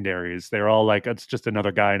secondaries, they're all like, it's just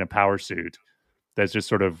another guy in a power suit that just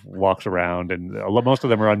sort of walks around, and most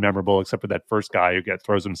of them are unmemorable except for that first guy who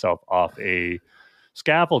throws himself off a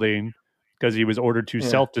scaffolding because he was ordered to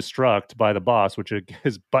self-destruct by the boss, which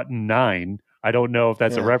is button 9. I don't know if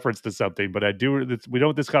that's a reference to something, but we know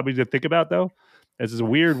what this got me to think about, though. This is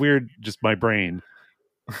weird, just my brain.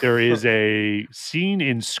 There is a scene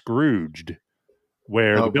in Scrooged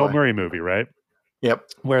where the Bill Murray movie, right? Yep.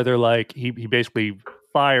 Where they're like, he basically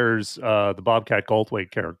fires the Bobcat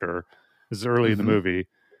Goldthwait character. This is early in the movie.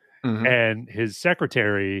 And his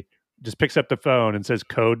secretary just picks up the phone and says,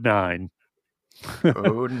 "Code 9.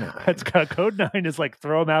 Code 9. That's Code 9 is like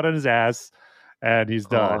throw him out on his ass and he's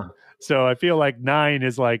done. So I feel like 9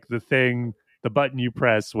 is like the button you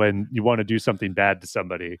press when you want to do something bad to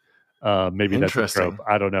somebody. Maybe that's a trope.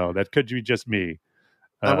 I don't know. That could be just me.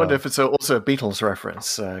 I wonder if it's also a Beatles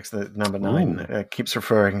reference. The number 9 keeps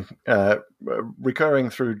recurring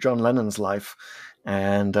through John Lennon's life,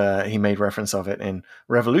 and he made reference of it in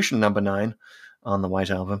Revolution number 9 on the White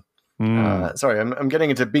Album. Sorry, I'm getting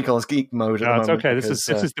into Beatles geek mode. No, it's okay. This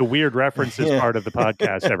is the weird references part of the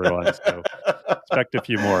podcast, everyone. So expect a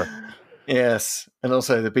few more. Yes, and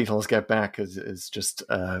also the Beatles Get Back is just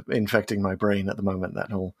infecting my brain at the moment. That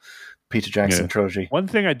whole Peter Jackson trilogy. One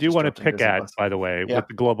thing I do want to pick at, by the way, with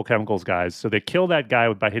the Global Chemicals guys. So they kill that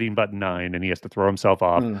guy by hitting button 9, and he has to throw himself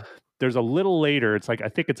off. There's a little later. It's like I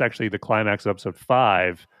think it's actually the climax of episode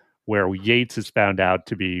 5 where Yates is found out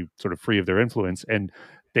to be sort of free of their influence, and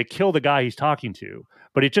they kill the guy he's talking to,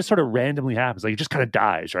 but it just sort of randomly happens. Like he just kind of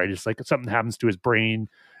dies, right? It's like something happens to his brain,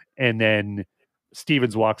 and then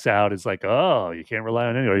Stevens walks out. It's like, "Oh, you can't rely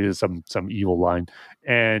on anyone." It's some evil line,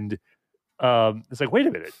 and it's like, wait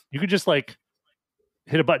a minute, you could just like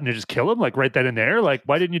hit a button and just kill him, like right then and there. Like,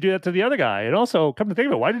 why didn't you do that to the other guy? And also, come to think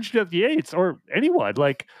of it, why didn't you do that to Yates or anyone?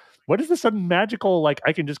 Like, what is this sudden magical, like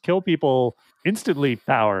I can just kill people instantly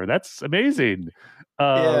power? That's amazing.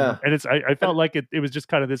 And I felt like it was just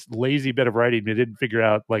kind of this lazy bit of writing. They didn't figure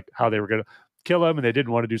out like how they were going to kill him, and they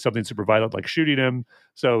didn't want to do something super violent like shooting him.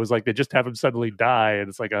 So it was like they just have him suddenly die, and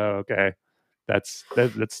it's like, oh, okay, that's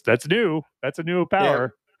new. That's a new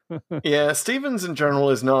power. Yeah, Stevens in general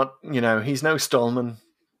is not, he's no Stallman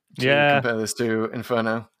to compare this to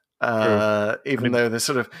Inferno. Even though this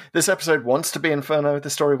episode wants to be Inferno, the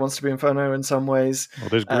story wants to be Inferno in some ways. Well,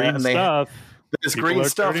 there's green stuff. There's green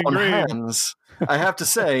stuff on hands. I have to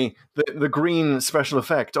say that the green special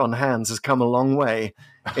effect on hands has come a long way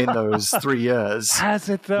in those 3 years. Has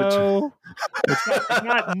it though? It's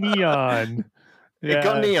not neon. It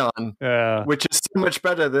got neon, which is so much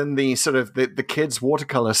better than the sort of the kids'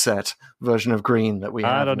 watercolor set version of green that we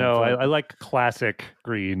have. I don't know. I like classic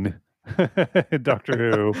green in Doctor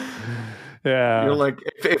Who. Yeah, you're like,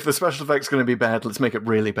 if the special effect's going to be bad, let's make it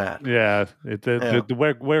really bad. Yeah,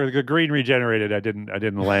 where the green regenerated, I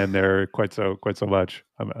didn't land there quite so much.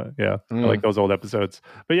 I like those old episodes,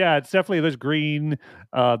 but yeah, it's definitely there's green.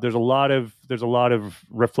 There's a lot of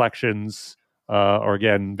reflections, or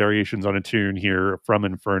again variations on a tune here from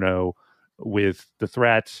Inferno, with the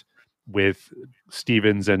threat, with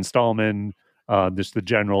Stevens and Stallman, just the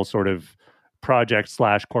general sort of project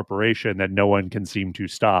 / corporation that no one can seem to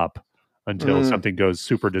stop until something goes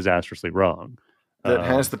super disastrously wrong. That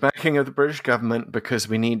has the backing of the British government because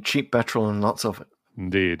we need cheap petrol and lots of it.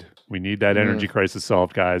 Indeed. We need that energy crisis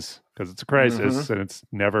solved, guys, because it's a crisis and it's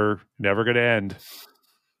never going to end.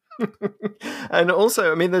 And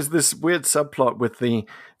also, I mean, there's this weird subplot with the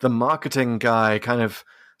marketing guy kind of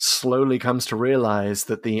slowly comes to realize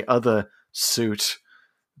that the other suit,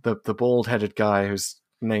 the bald-headed guy whose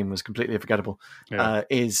name was completely forgettable,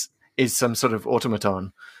 is some sort of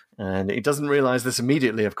automaton. And he doesn't realize this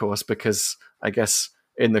immediately, of course, because I guess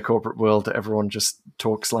in the corporate world, everyone just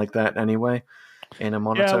talks like that anyway in a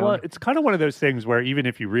monotone. Yeah, well, it's kind of one of those things where even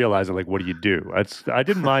if you realize it, like, what do you do? I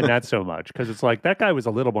didn't mind that so much because it's like that guy was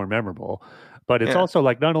a little more memorable. But it's also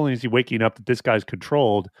like not only is he waking up that this guy's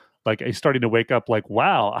controlled, like he's starting to wake up like,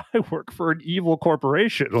 wow, I work for an evil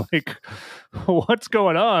corporation. Like, what's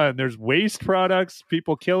going on? There's waste products,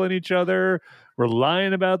 people killing each other. We're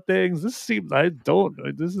lying about things. This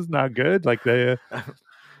is not good. Like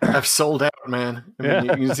I've sold out, man. I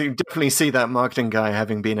mean, you definitely see that marketing guy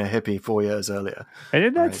having been a hippie 4 years earlier. And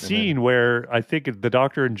in that scene where I think the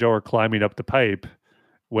Doctor and Joe are climbing up the pipe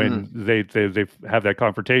when they have that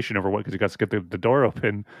confrontation over what, because he got to get the door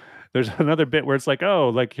open. There's another bit where it's like, oh,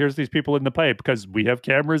 like here's these people in the pipe because we have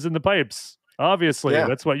cameras in the pipes. Obviously,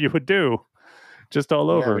 that's what you would do. Just all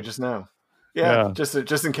over. Yeah, we just know. Yeah,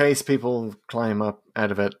 just in case people climb up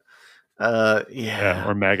out of it.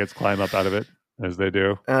 Or maggots climb up out of it, as they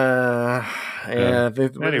do. Anyway,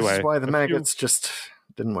 this is why the maggots just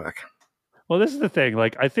didn't work. Well, this is the thing.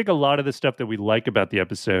 Like, I think a lot of the stuff that we like about the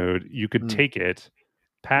episode, you could take it,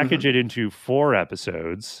 package it into 4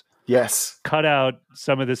 episodes. Yes. Cut out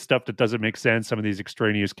some of this stuff that doesn't make sense, some of these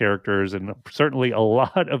extraneous characters, and certainly a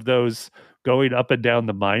lot of those going up and down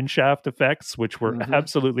the mine shaft effects, which were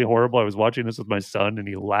absolutely horrible. I was watching this with my son, and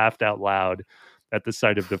he laughed out loud at the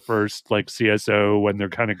sight of the first like CSO when they're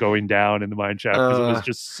kind of going down in the mine shaft because it was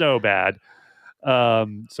just so bad.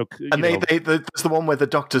 There's the one where the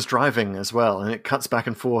Doctor's driving as well, and it cuts back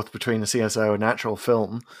and forth between the CSO and actual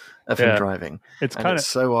film of him driving. It's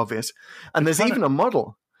so obvious, and there's even a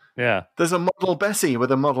model. Yeah, there's a model Bessie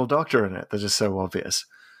with a model Doctor in it that is so obvious.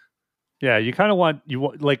 Yeah, you kind of want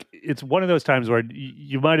like it's one of those times where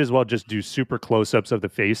you might as well just do super close-ups of the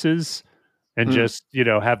faces and just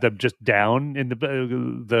have them just down in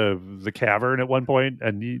the cavern at one point,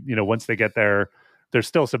 and once they get there, there's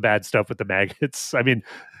still some bad stuff with the maggots. I mean,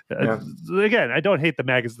 again, I don't hate the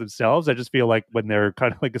maggots themselves. I just feel like when they're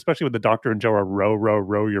kind of like, especially when the Doctor and Joe are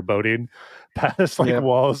row your boat in past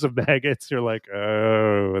walls of maggots, you're like,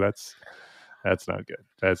 oh, that's not good.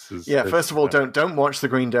 First of all, don't watch The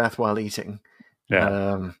Green Death while eating.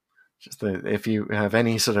 Yeah. If you have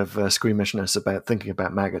any sort of squeamishness about thinking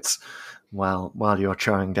about maggots while you're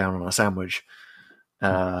chowing down on a sandwich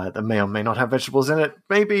that may or may not have vegetables in it,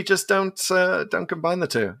 maybe just don't combine the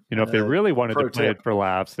two. If they really wanted to play it for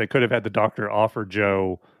laughs, they could have had the Doctor offer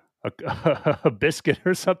Joe a biscuit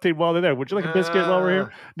or something while they're there. Would you like a biscuit while we're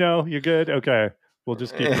here? No, you're good? Okay. We'll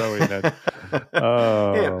just keep going then.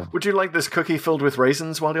 Would you like this cookie filled with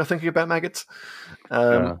raisins while you're thinking about maggots?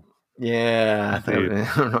 Yeah, that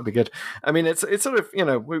would not be good. I mean, it's sort of,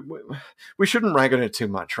 we shouldn't rag on it too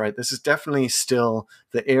much, right? This is definitely still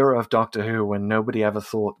the era of Doctor Who when nobody ever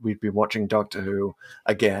thought we'd be watching Doctor Who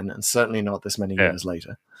again, and certainly not this many years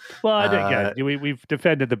later. Well, I think we've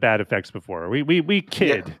defended the bad effects before. We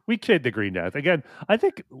kid the Green Death. Again, I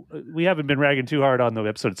think we haven't been ragging too hard on the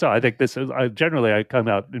episode itself. I think this is generally I come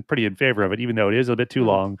out pretty in favor of it, even though it is a bit too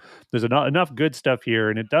long. There's enough good stuff here,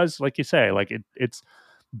 and it does, like you say, like it's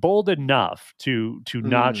bold enough to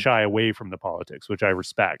not shy away from the politics, which I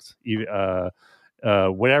respect.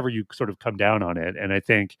 Whatever you sort of come down on it, and I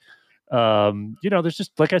think. There's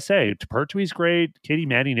just, like I say, Pertwee's great. Katie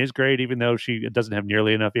Manning is great, even though she doesn't have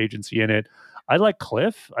nearly enough agency in it. I like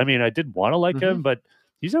Cliff. I mean, I didn't want to like him, but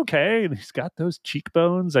he's okay. And he's got those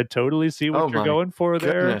cheekbones. I totally see what you're going for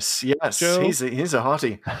there. Yes, Joe. He's a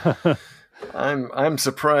hottie. I'm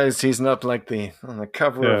surprised he's not like on the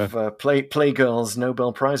cover of Playgirl's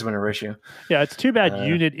Nobel Prize winner issue. Yeah, it's too bad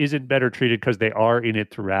Unit isn't better treated because they are in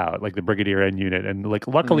it throughout, like the Brigadier and Unit, and like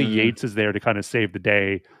luckily Yates is there to kind of save the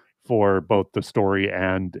day for both the story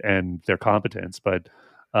and their competence. But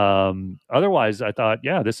otherwise, I thought,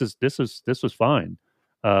 yeah, this was fine.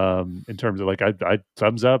 In terms of like, I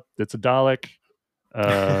thumbs up. It's a Dalek.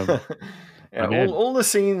 Yeah, all the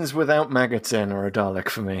scenes without maggots in are a Dalek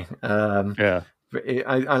for me. Yeah,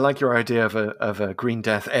 I like your idea of a Green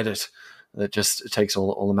Death edit that just takes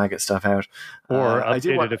all the maggot stuff out, or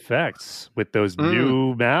updated effects with those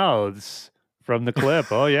new mouths from the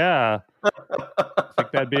clip. Oh yeah, I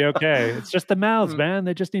think that'd be okay. It's just the mouths, man.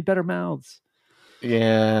 They just need better mouths.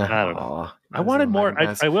 Yeah, I don't know. I wanted more.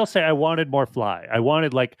 I will say I wanted more Fly. I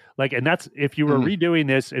wanted like, and that's if you were redoing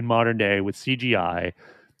this in modern day with CGI,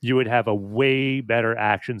 you would have a way better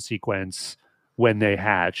action sequence when they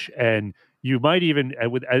hatch, and you might even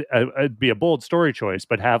it'd be a bold story choice,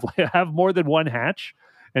 but have more than one hatch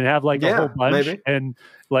and have like a whole bunch, maybe. And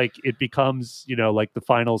like it becomes like the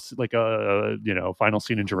final final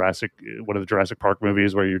scene in one of the Jurassic Park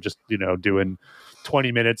movies where you're just doing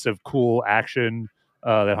 20 minutes of cool action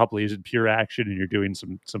that hopefully isn't pure action, and you're doing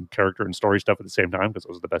some character and story stuff at the same time because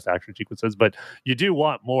those are the best action sequences. But you do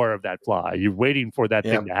want more of that Fly. You're waiting for that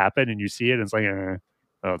thing to happen, and you see it, and it's like, oh,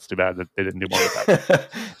 it's too bad that they didn't do more of that.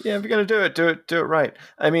 Yeah, if you're going to do it right.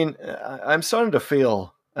 I mean, I'm starting to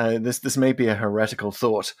feel this may be a heretical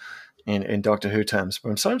thought in Doctor Who terms, but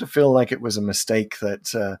I'm starting to feel like it was a mistake that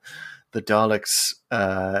the Daleks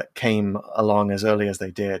came along as early as they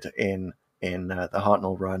did in the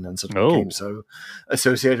Hartnell run and sort of became so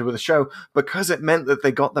associated with the show, because it meant that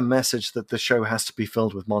they got the message that the show has to be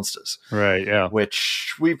filled with monsters. Right, yeah.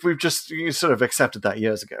 Which we've just sort of accepted that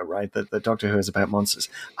years ago, right? That Doctor Who is about monsters.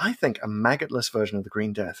 I think a maggotless version of the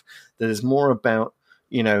Green Death that is more about,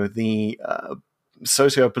 the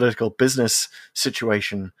socio-political business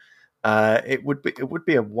situation, it would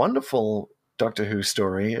be a wonderful Doctor Who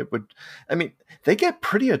story. It would. I mean, they get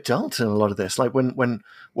pretty adult in a lot of this. Like when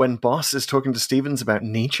Boss is talking to Stevens about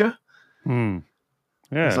Nietzsche, yeah,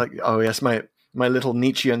 it's like, oh yes, my little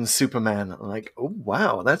Nietzschean Superman. I'm like, oh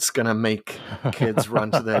wow, that's gonna make kids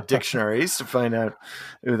run to their dictionaries to find out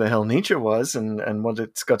who the hell Nietzsche was and what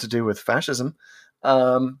it's got to do with fascism.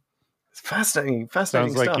 It's fascinating.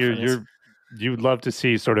 Sounds like stuff. You'd love to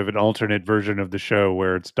see sort of an alternate version of the show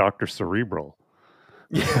where it's Dr. Cerebral.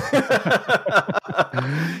 No,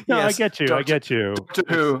 yes, I get you. Doctor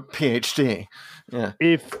Who, PhD. Yeah.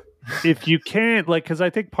 If you can't, like, because I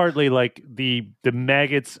think partly like the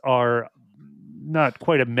maggots are not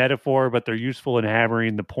quite a metaphor, but they're useful in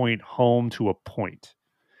hammering the point home to a point.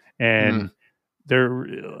 And they're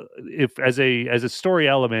if as a story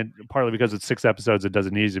element, partly because it's 6 episodes, it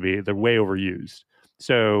doesn't need to be. They're way overused.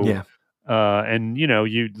 So yeah. And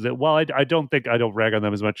while I don't rag on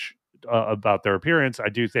them as much about their appearance, I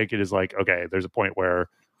do think it is like, okay, there's a point where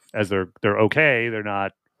as they're okay, they're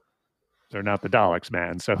not the Daleks,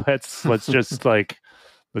 man. So let's just like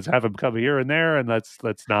let's have them come here and there, and let's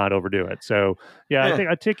not overdo it. So yeah, I think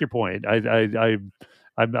I take your point. I'm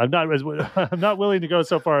not willing to go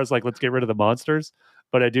so far as like let's get rid of the monsters,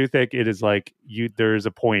 but I do think it is like there's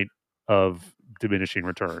a point of diminishing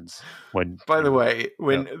returns. By the way,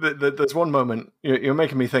 when there's one moment you're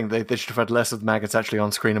making me think they should have had less of the maggots actually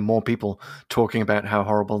on screen and more people talking about how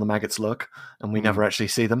horrible the maggots look, and we never actually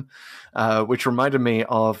see them, which reminded me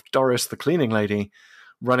of Doris the cleaning lady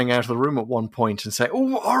running out of the room at one point and saying,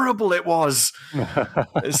 "Oh, horrible it was!"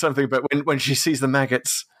 It's something about when she sees the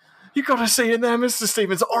maggots. You got to see in there, Mr.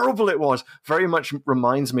 Stevens. Horrible it was. Very much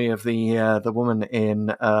reminds me of the woman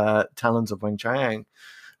in Talons of Wing Chiang,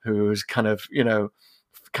 who's kind of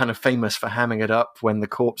famous for hamming it up when the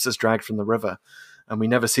corpse is dragged from the river, and we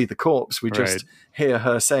never see the corpse. We just hear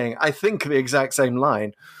her saying, I think the exact same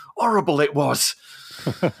line, horrible it was.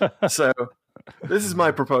 So this is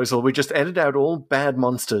my proposal. We just edit out all bad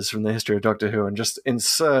monsters from the history of Doctor Who and just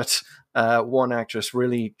insert one actress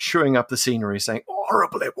really chewing up the scenery saying,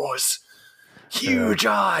 horrible it was. Huge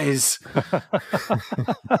eyes.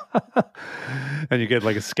 And you get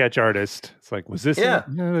like a sketch artist. It's like, was this? Yeah.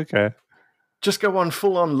 Okay. Just go on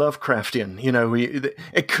full-on Lovecraftian.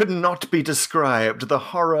 It could not be described. The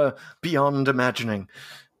horror beyond imagining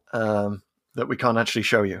that we can't actually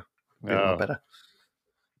show you. Be a lot better.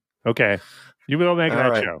 Okay. You will make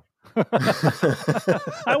that right. show.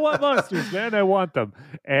 I want monsters, man. I want them.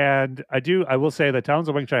 And I will say that Talons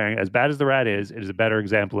of Wing Chiang, as bad as the rat is, it is a better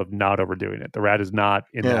example of not overdoing it. The rat is not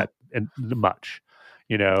in that much,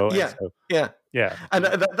 Yeah. So, Yeah. Yeah. And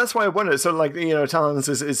that's why I wondered. So, like, Talons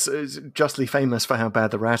is justly famous for how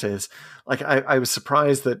bad the rat is. Like, I was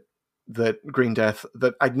surprised that Green Death,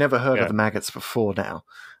 that I'd never heard of the maggots before now.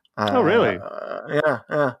 Oh, really?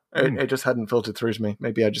 Yeah. It just hadn't filtered through to me.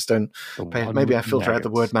 Maybe I just don't maybe I filter out the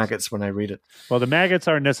word maggots when I read it. Well, the maggots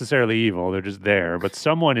aren't necessarily evil. They're just there. But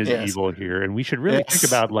someone is evil here. And we should really think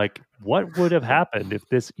about, like, what would have happened if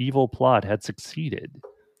this evil plot had succeeded?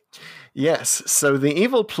 Yes. So the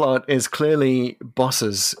evil plot is clearly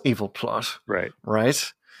Boss's evil plot. Right.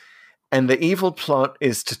 Right? And the evil plot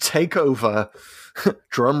is to take over,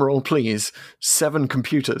 drum roll please, 7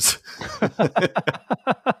 computers.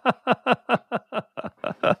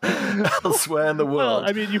 Elsewhere in the world. Well,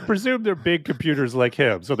 I mean, you presume they're big computers like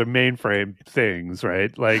him, so they're mainframe things,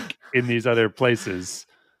 right? Like in these other places,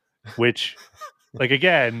 which, like,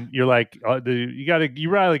 again, you're like, you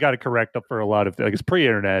really got to correct up for a lot of things. Like, it's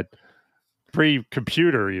pre-internet,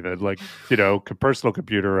 pre-computer, even, like, personal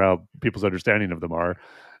computer, how people's understanding of them are.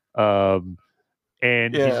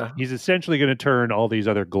 And he's essentially going to turn all these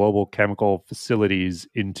other global chemical facilities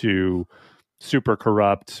into super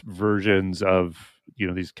corrupt versions of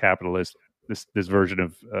these capitalists, this version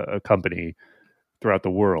of a company throughout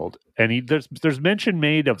the world. And there's mention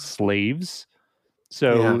made of slaves,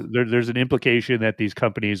 so there's an implication that these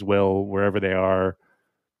companies will, wherever they are,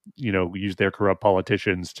 use their corrupt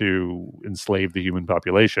politicians to enslave the human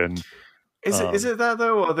population. Is it that,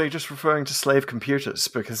 though, or are they just referring to slave computers?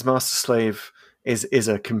 Because master slave is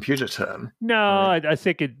a computer term. No, right? I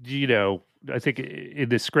think it. I think in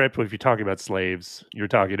the script, if you're talking about slaves, you're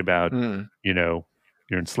talking about you're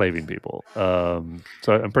enslaving people. So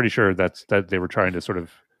I'm pretty sure that they were trying to sort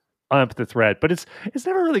of up the threat, but it's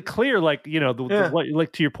never really clear. Like what,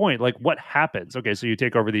 like, to your point, like, what happens? Okay, so you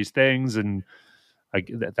take over these things, and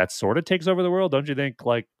that sort of takes over the world, don't you think?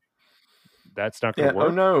 Like, that's not going to work.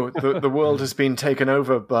 Oh no, the world has been taken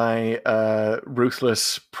over by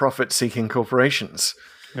ruthless, profit-seeking corporations.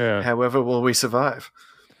 Yeah. However, will we survive?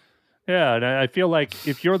 Yeah, and I feel like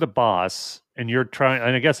if you're the boss and you're trying,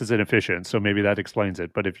 and I guess it's inefficient, so maybe that explains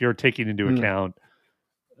it. But if you're taking into account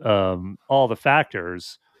all the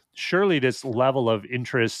factors, surely this level of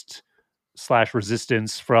interest /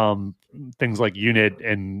 resistance from things like UNIT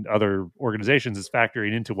and other organizations is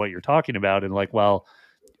factoring into what you're talking about. And, like, well,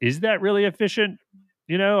 is that really efficient?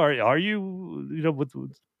 Are you with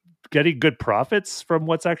getting good profits from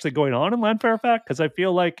what's actually going on in Land Fairfax? Because I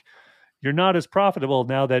feel like you're not as profitable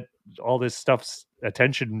now that all this stuff's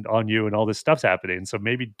attention on you and all this stuff's happening. So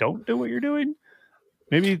maybe don't do what you're doing.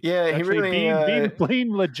 Maybe he really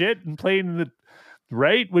being legit and playing the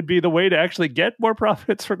right would be the way to actually get more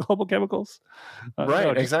profits for Global Chemicals.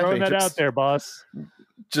 Right, exactly. Throwing that out there, boss.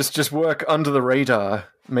 Just work under the radar.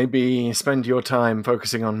 Maybe spend your time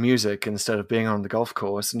focusing on music instead of being on the golf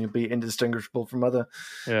course, and you'll be indistinguishable from other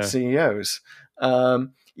CEOs.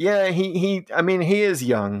 He is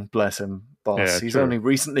young, bless him, boss. Yeah, he's true. only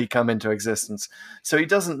recently come into existence, so he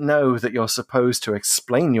doesn't know that you're supposed to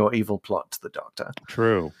explain your evil plot to the Doctor.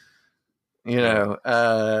 True.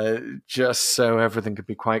 Just so everything could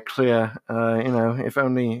be quite clear. If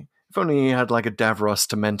only he had, like, a Davros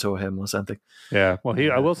to mentor him or something. Yeah. Well,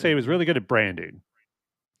 I will say he was really good at branding.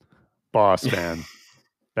 Boss man.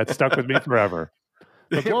 That stuck with me forever.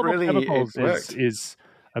 But Global Chemicals is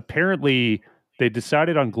apparently, they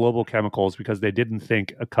decided on Global Chemicals because they didn't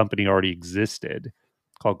think a company already existed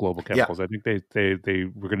called Global Chemicals. I think they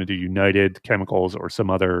were going to do United Chemicals or some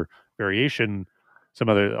other variation, some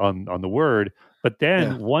other on the word. But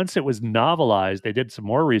then once it was novelized, they did some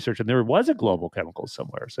more research, and there was a Global Chemicals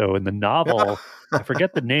somewhere. So in the novel, I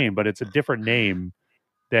forget the name, but it's a different name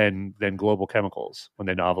than Global Chemicals when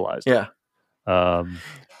they novelized it. The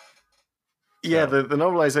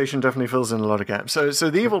novelization definitely fills in a lot of gaps. So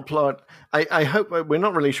the evil plot, I hope, we're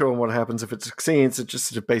not really sure what happens if it succeeds. It just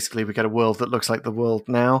sort of basically we get a world that looks like the world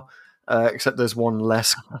now, except there's one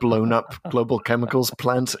less blown up Global Chemicals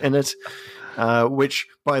plant in it, which,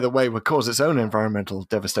 by the way, would cause its own environmental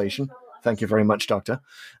devastation. Thank you very much, Doctor.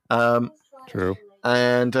 True.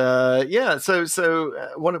 And so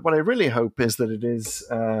what I really hope is that it is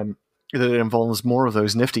that it involves more of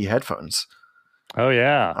those nifty headphones. Oh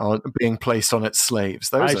yeah, being placed on its slaves.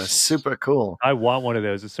 Those are super cool. I want one of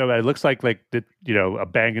those. It's so bad. It looks like a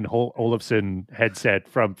Bang & Olufsen headset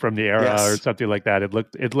from the era or something like that.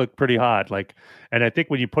 It looked pretty hot. Like, and I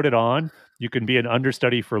think when you put it on, you can be an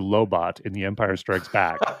understudy for Lobot in The Empire Strikes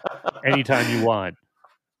Back anytime you want.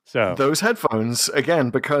 So those headphones, again,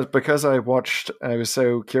 because I was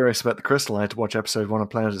so curious about the crystal, I had to watch episode 1 of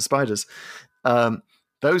Planet of Spiders.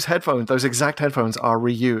 Those headphones, those exact headphones, are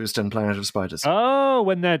reused in Planet of Spiders. Oh,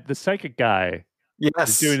 when the psychic guy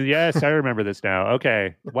Yes. Yes, I remember this now.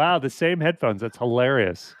 Okay. Wow, the same headphones. That's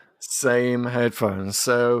hilarious. Same headphones.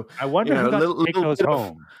 So I wonder who got to take those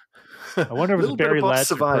home. I wonder if it was Barry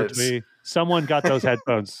Letts or Pertwee. Someone got those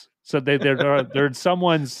headphones. So they're in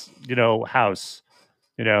someone's, house,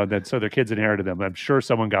 so their kids inherited them. I'm sure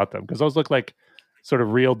someone got them because those look like sort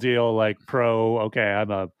of real deal, like pro. Okay,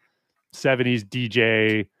 I'm a 70s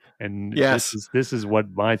DJ, and this is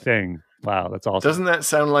what my thing. Wow, that's awesome. Doesn't that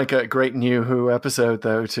sound like a great new Who episode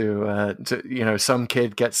though? To some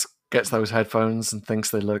kid gets those headphones and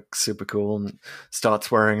thinks they look super cool and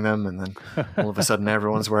starts wearing them, and then all of a sudden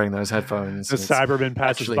everyone's wearing those headphones. The Cyberman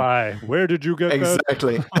passes by. Where did you get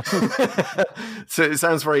exactly? So it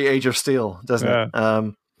sounds very Age of Steel, doesn't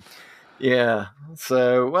it? Yeah.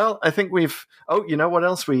 So, well, I think we've. Oh, you know what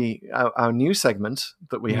else? Our new segment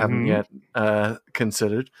that we haven't yet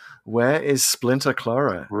considered. Where is Splinter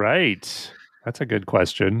Clara? Right. That's a good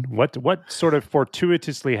question. What sort of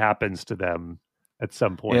fortuitously happens to them at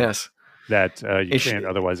some point? Yes. That you can't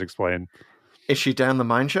otherwise explain. Is she down the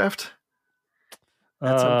mine shaft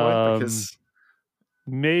at some point? Because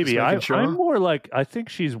maybe I'm more like I think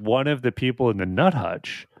she's one of the people in the nut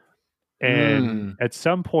hutch. And at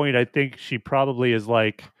some point, I think she probably is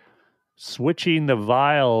like switching the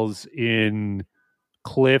vials in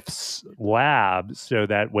Cliff's lab so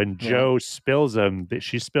that when Joe spills them, that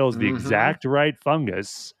she spills the exact right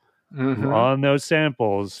fungus on those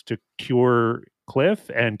samples to cure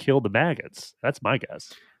Cliff and kill the maggots. That's my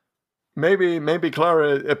guess. Maybe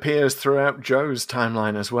Clara appears throughout Joe's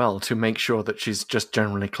timeline as well to make sure that she's just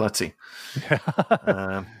generally klutzy.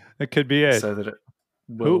 That could be it. So that it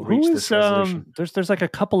will reach this resolution. There's like a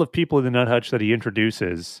couple of people in the nut hutch that he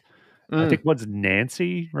introduces. I think one's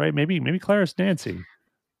Nancy, right? Maybe Clara's Nancy.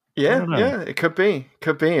 Yeah, it could be.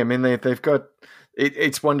 I mean, they've got.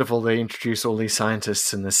 It's wonderful. They introduce all these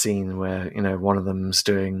scientists in the scene where one of them's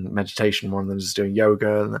doing meditation, one of them's doing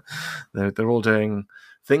yoga, and they're all doing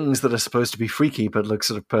things that are supposed to be freaky but look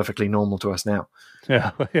sort of perfectly normal to us now.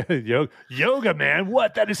 Yeah, yoga, man.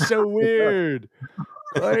 What? That is so weird.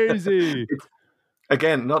 Crazy.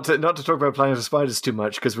 Again, not to talk about Planet of Spiders too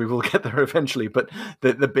much because we will get there eventually. But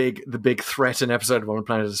the big threat in episode 1 of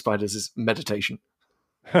Planet of Spiders is meditation.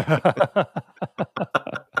 There's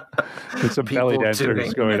some belly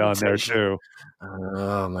dancers going on there too.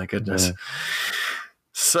 Oh my goodness! Yeah.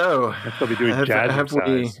 So they'll be doing jazz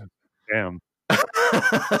exercise. Damn.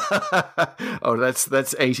 Oh, that's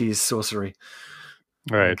 80s sorcery.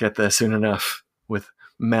 All right, we'll get there soon enough with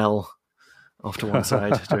Mel off to one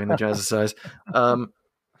side doing the jazzercise.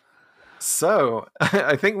 So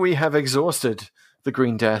I think we have exhausted the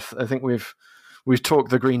Green Death. I think we've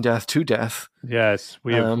talked the Green Death to death. Yes,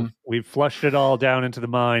 we've flushed it all down into the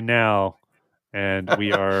mine now, and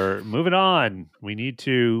we are moving on. We need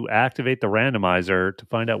to activate the randomizer to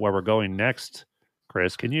find out where we're going next.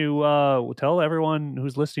 Chris, can you tell everyone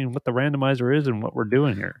who's listening what the randomizer is and what we're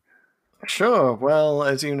doing here? Sure. Well,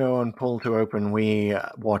 as you know, on Pull to Open, we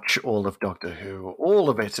watch all of Doctor Who,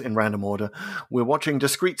 all of it in random order. We're watching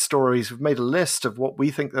discrete stories. We've made a list of what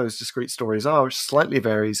we think those discrete stories are, which slightly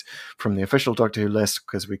varies from the official Doctor Who list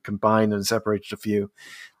because we combined and separated a few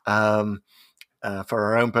for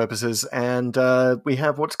our own purposes. And we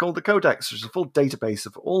have what's called the Codex, which is a full database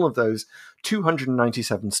of all of those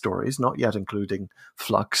 297 stories, not yet including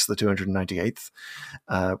Flux, the 298th,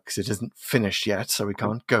 because it isn't finished yet, so we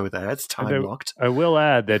can't go there. It's time-locked. I will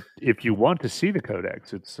add that if you want to see the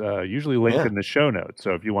Codex, it's usually linked in the show notes.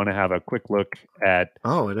 So if you want to have a quick look at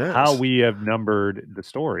how we have numbered the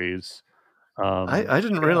stories... I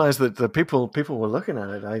didn't realize that the people were looking at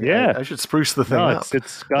it. I should spruce the thing up.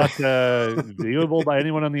 It's got viewable by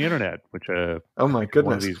anyone on the internet, which oh my goodness,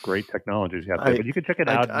 one of these great technologies you have there. But you can check it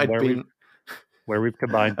out where we've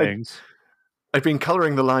combined things. I've been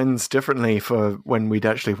coloring the lines differently for when we'd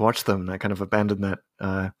actually watched them. I kind of abandoned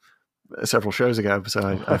that several shows ago,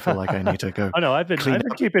 so I feel like I need to go. Oh no, I've been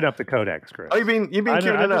keeping up the Codex, Chris. Oh, you've been keeping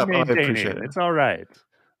it up. I appreciate it. It's all right.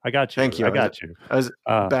 I got you. Thank you. I got you. I was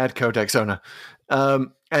a bad Codex owner.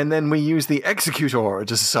 And then we use the Executor to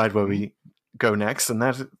decide where we go next. And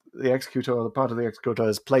that the part of the Executor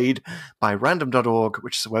is played by random.org,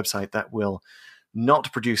 which is a website that will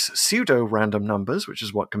not produce pseudo-random numbers, which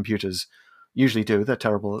is what computers usually do. They're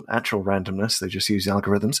terrible at actual randomness. They just use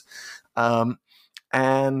algorithms.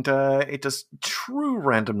 And it does true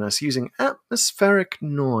randomness using atmospheric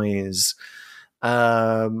noise.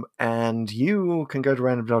 And you can go to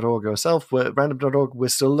random.org yourself. Random.org, we're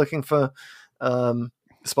still looking for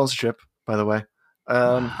sponsorship, by the way.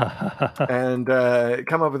 And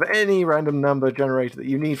come up with any random number generator that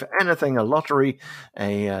you need for anything, a lottery,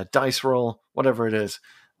 a dice roll, whatever it is.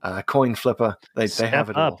 coin flipper. They have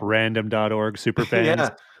it all. Random.org superfans. Yeah.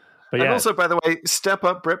 But and also, by the way, step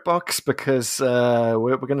up BritBox, because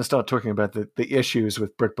we're going to start talking about the issues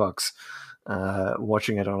with BritBox.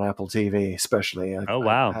 Watching it on Apple TV, especially.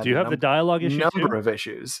 Do you have the dialogue issues? Number of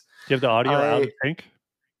issues. Do you have the audio out of sync?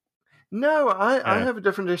 No, I have a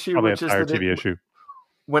different issue, Probably which is Fire that TV issue.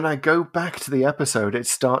 When I go back to the episode, it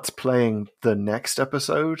starts playing the next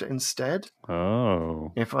episode instead.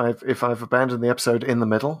 Oh. If I've abandoned the episode in the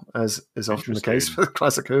middle, as is often the case for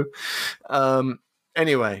Classic Who.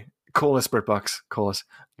 Anyway, call us BritBox. Call us.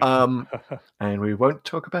 And we won't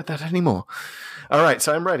talk about that anymore. All right,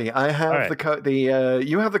 so I'm ready. I have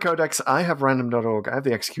you have the Codex, I have random.org, I have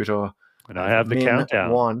the Executor. And I have the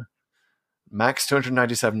countdown. 1, max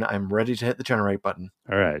 297. I'm ready to hit the generate button.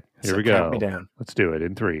 All right, here we go. Count me down. Let's do it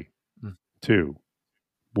in 3, 2,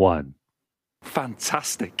 1.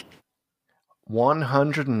 Fantastic.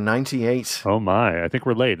 198. Oh my, I think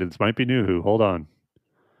we're late. This might be New Who. Hold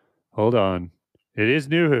on. It is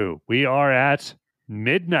New Who. We are at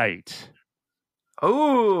midnight.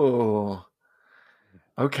 Oh,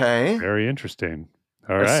 okay. Very interesting.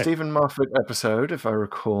 All right. Stephen Moffat episode, if I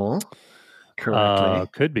recall correctly.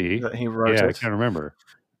 Could be. That he wrote it. I can't remember.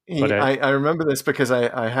 I remember this because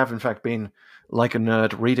I have, in fact, been like a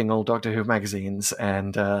nerd reading old Doctor Who magazines.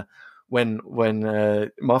 And when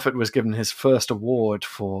Moffat was given his first award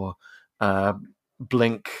for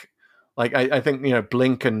Blink, like I think,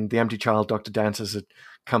 Blink and The Empty Child, Dr. Dances had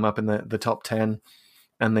come up in the top 10.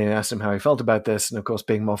 And they asked him how he felt about this, and of course,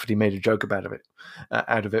 being Moffat, he made a joke out of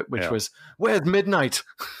it, which was, "Where's midnight?"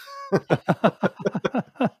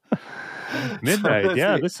 Midnight,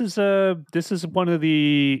 yeah. This is one of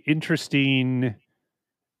the interesting.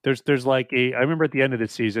 There's like I remember at the end of the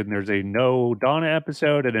season, there's a no Donna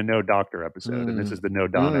episode and a no Doctor episode, and this is the no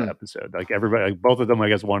Donna episode. Like everybody, both of them, I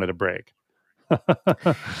guess, wanted a break.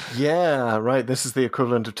 Yeah, right. This is the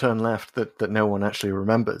equivalent of Turn Left that no one actually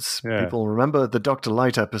remembers. Yeah. People remember the Dr.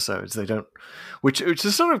 Light episodes. They don't, which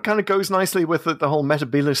is sort of kind of goes nicely with the whole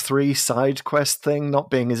Metabilis 3 side quest thing not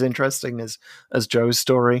being as interesting as Joe's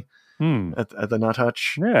story at the Nut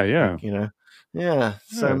Hutch. Yeah. Yeah.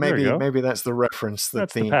 So maybe that's the reference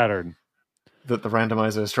that's the pattern that the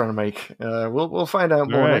randomizer is trying to make. We'll find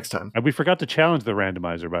out more next time. And we forgot to challenge the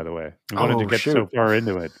randomizer, by the way. We wanted to get so far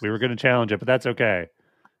into it. We were going to challenge it, but that's okay.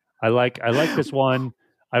 I like this one.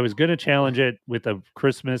 I was going to challenge it with a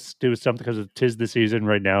Christmas, do something because 'tis the season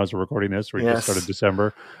right now as we're recording this. We just started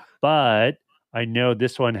December. But I know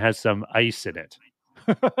this one has some ice in it.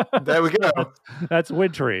 There we go. That's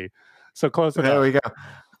wintry. So close enough. There we go.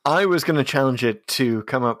 I was going to challenge it to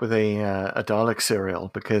come up with a Dalek serial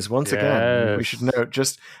because once again, we should note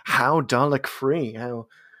just how Dalek free, how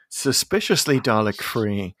suspiciously Dalek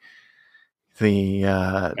free the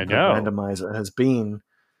randomizer has been.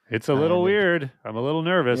 It's a little weird. I'm a little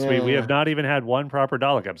nervous. Yeah. We have not even had one proper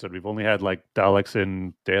Dalek episode. We've only had like Daleks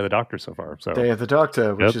in Day of the Doctor so far. So Day of the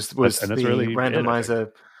Doctor, which was the really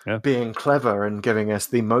randomizer being clever and giving us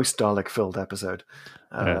the most Dalek-filled episode,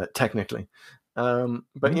 technically.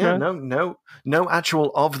 But no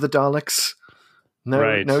actual of the Daleks,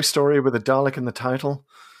 no story with a Dalek in the title,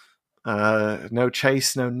 no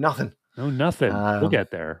chase, no nothing. We'll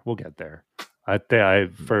get there.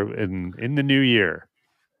 In the new year,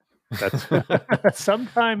 that's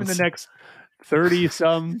sometime in the next 30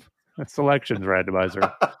 some selections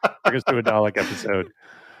randomizer. Bring us to a Dalek episode.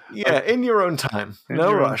 Yeah, in your own time,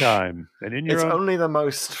 no rush. And it's only the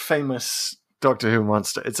most famous Doctor Who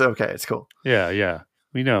monster. It's okay. It's cool. Yeah.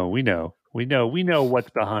 We know what's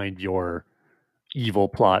behind your evil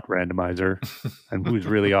plot, randomizer, and who's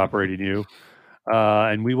really operating you.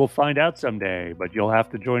 And we will find out someday, but you'll have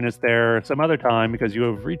to join us there some other time because you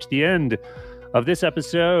have reached the end of this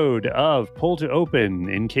episode of Pull to Open.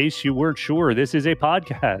 In case you weren't sure, this is a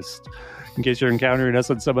podcast. In case you're encountering us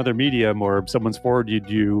on some other medium or someone's forwarded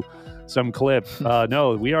you some clip.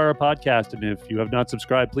 No, we are a podcast, and if you have not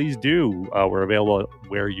subscribed, please do. We're available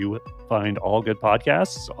where you find all good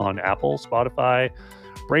podcasts on Apple, Spotify,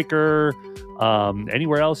 Breaker,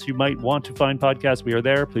 anywhere else you might want to find podcasts. We are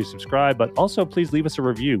there. Please subscribe, but also please leave us a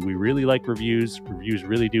review. We really like reviews. Reviews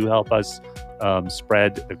really do help us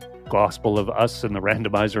spread the gospel of us and the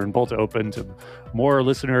randomizer and Pull to Open to more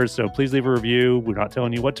listeners. So please leave a review. We're not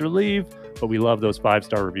telling you what to leave, but we love those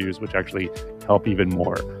 5-star reviews, which actually help even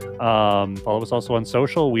more. Follow us also on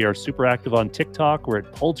social. We are super active on TikTok. We're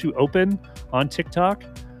at Pull to Open on TikTok.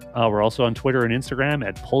 We're also on Twitter and Instagram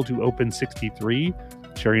at Pull to Open 63,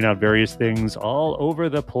 sharing out various things all over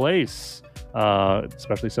the place.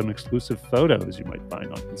 especially some exclusive photos you might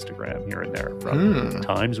find on Instagram here and there from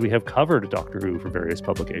times we have covered Doctor Who for various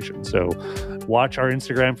publications. So watch our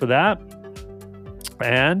Instagram for that.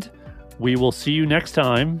 And we will see you next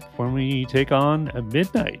time when we take on a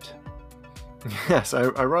Midnight. Yes, I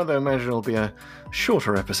rather imagine it'll be a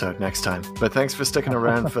shorter episode next time. But thanks for sticking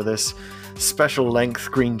around for this special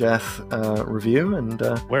length Green Death review. And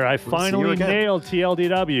where I finally nailed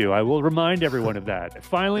TLDW. I will remind everyone of that. I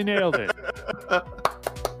finally nailed it.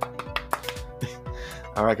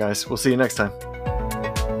 All right, guys. We'll see you next time.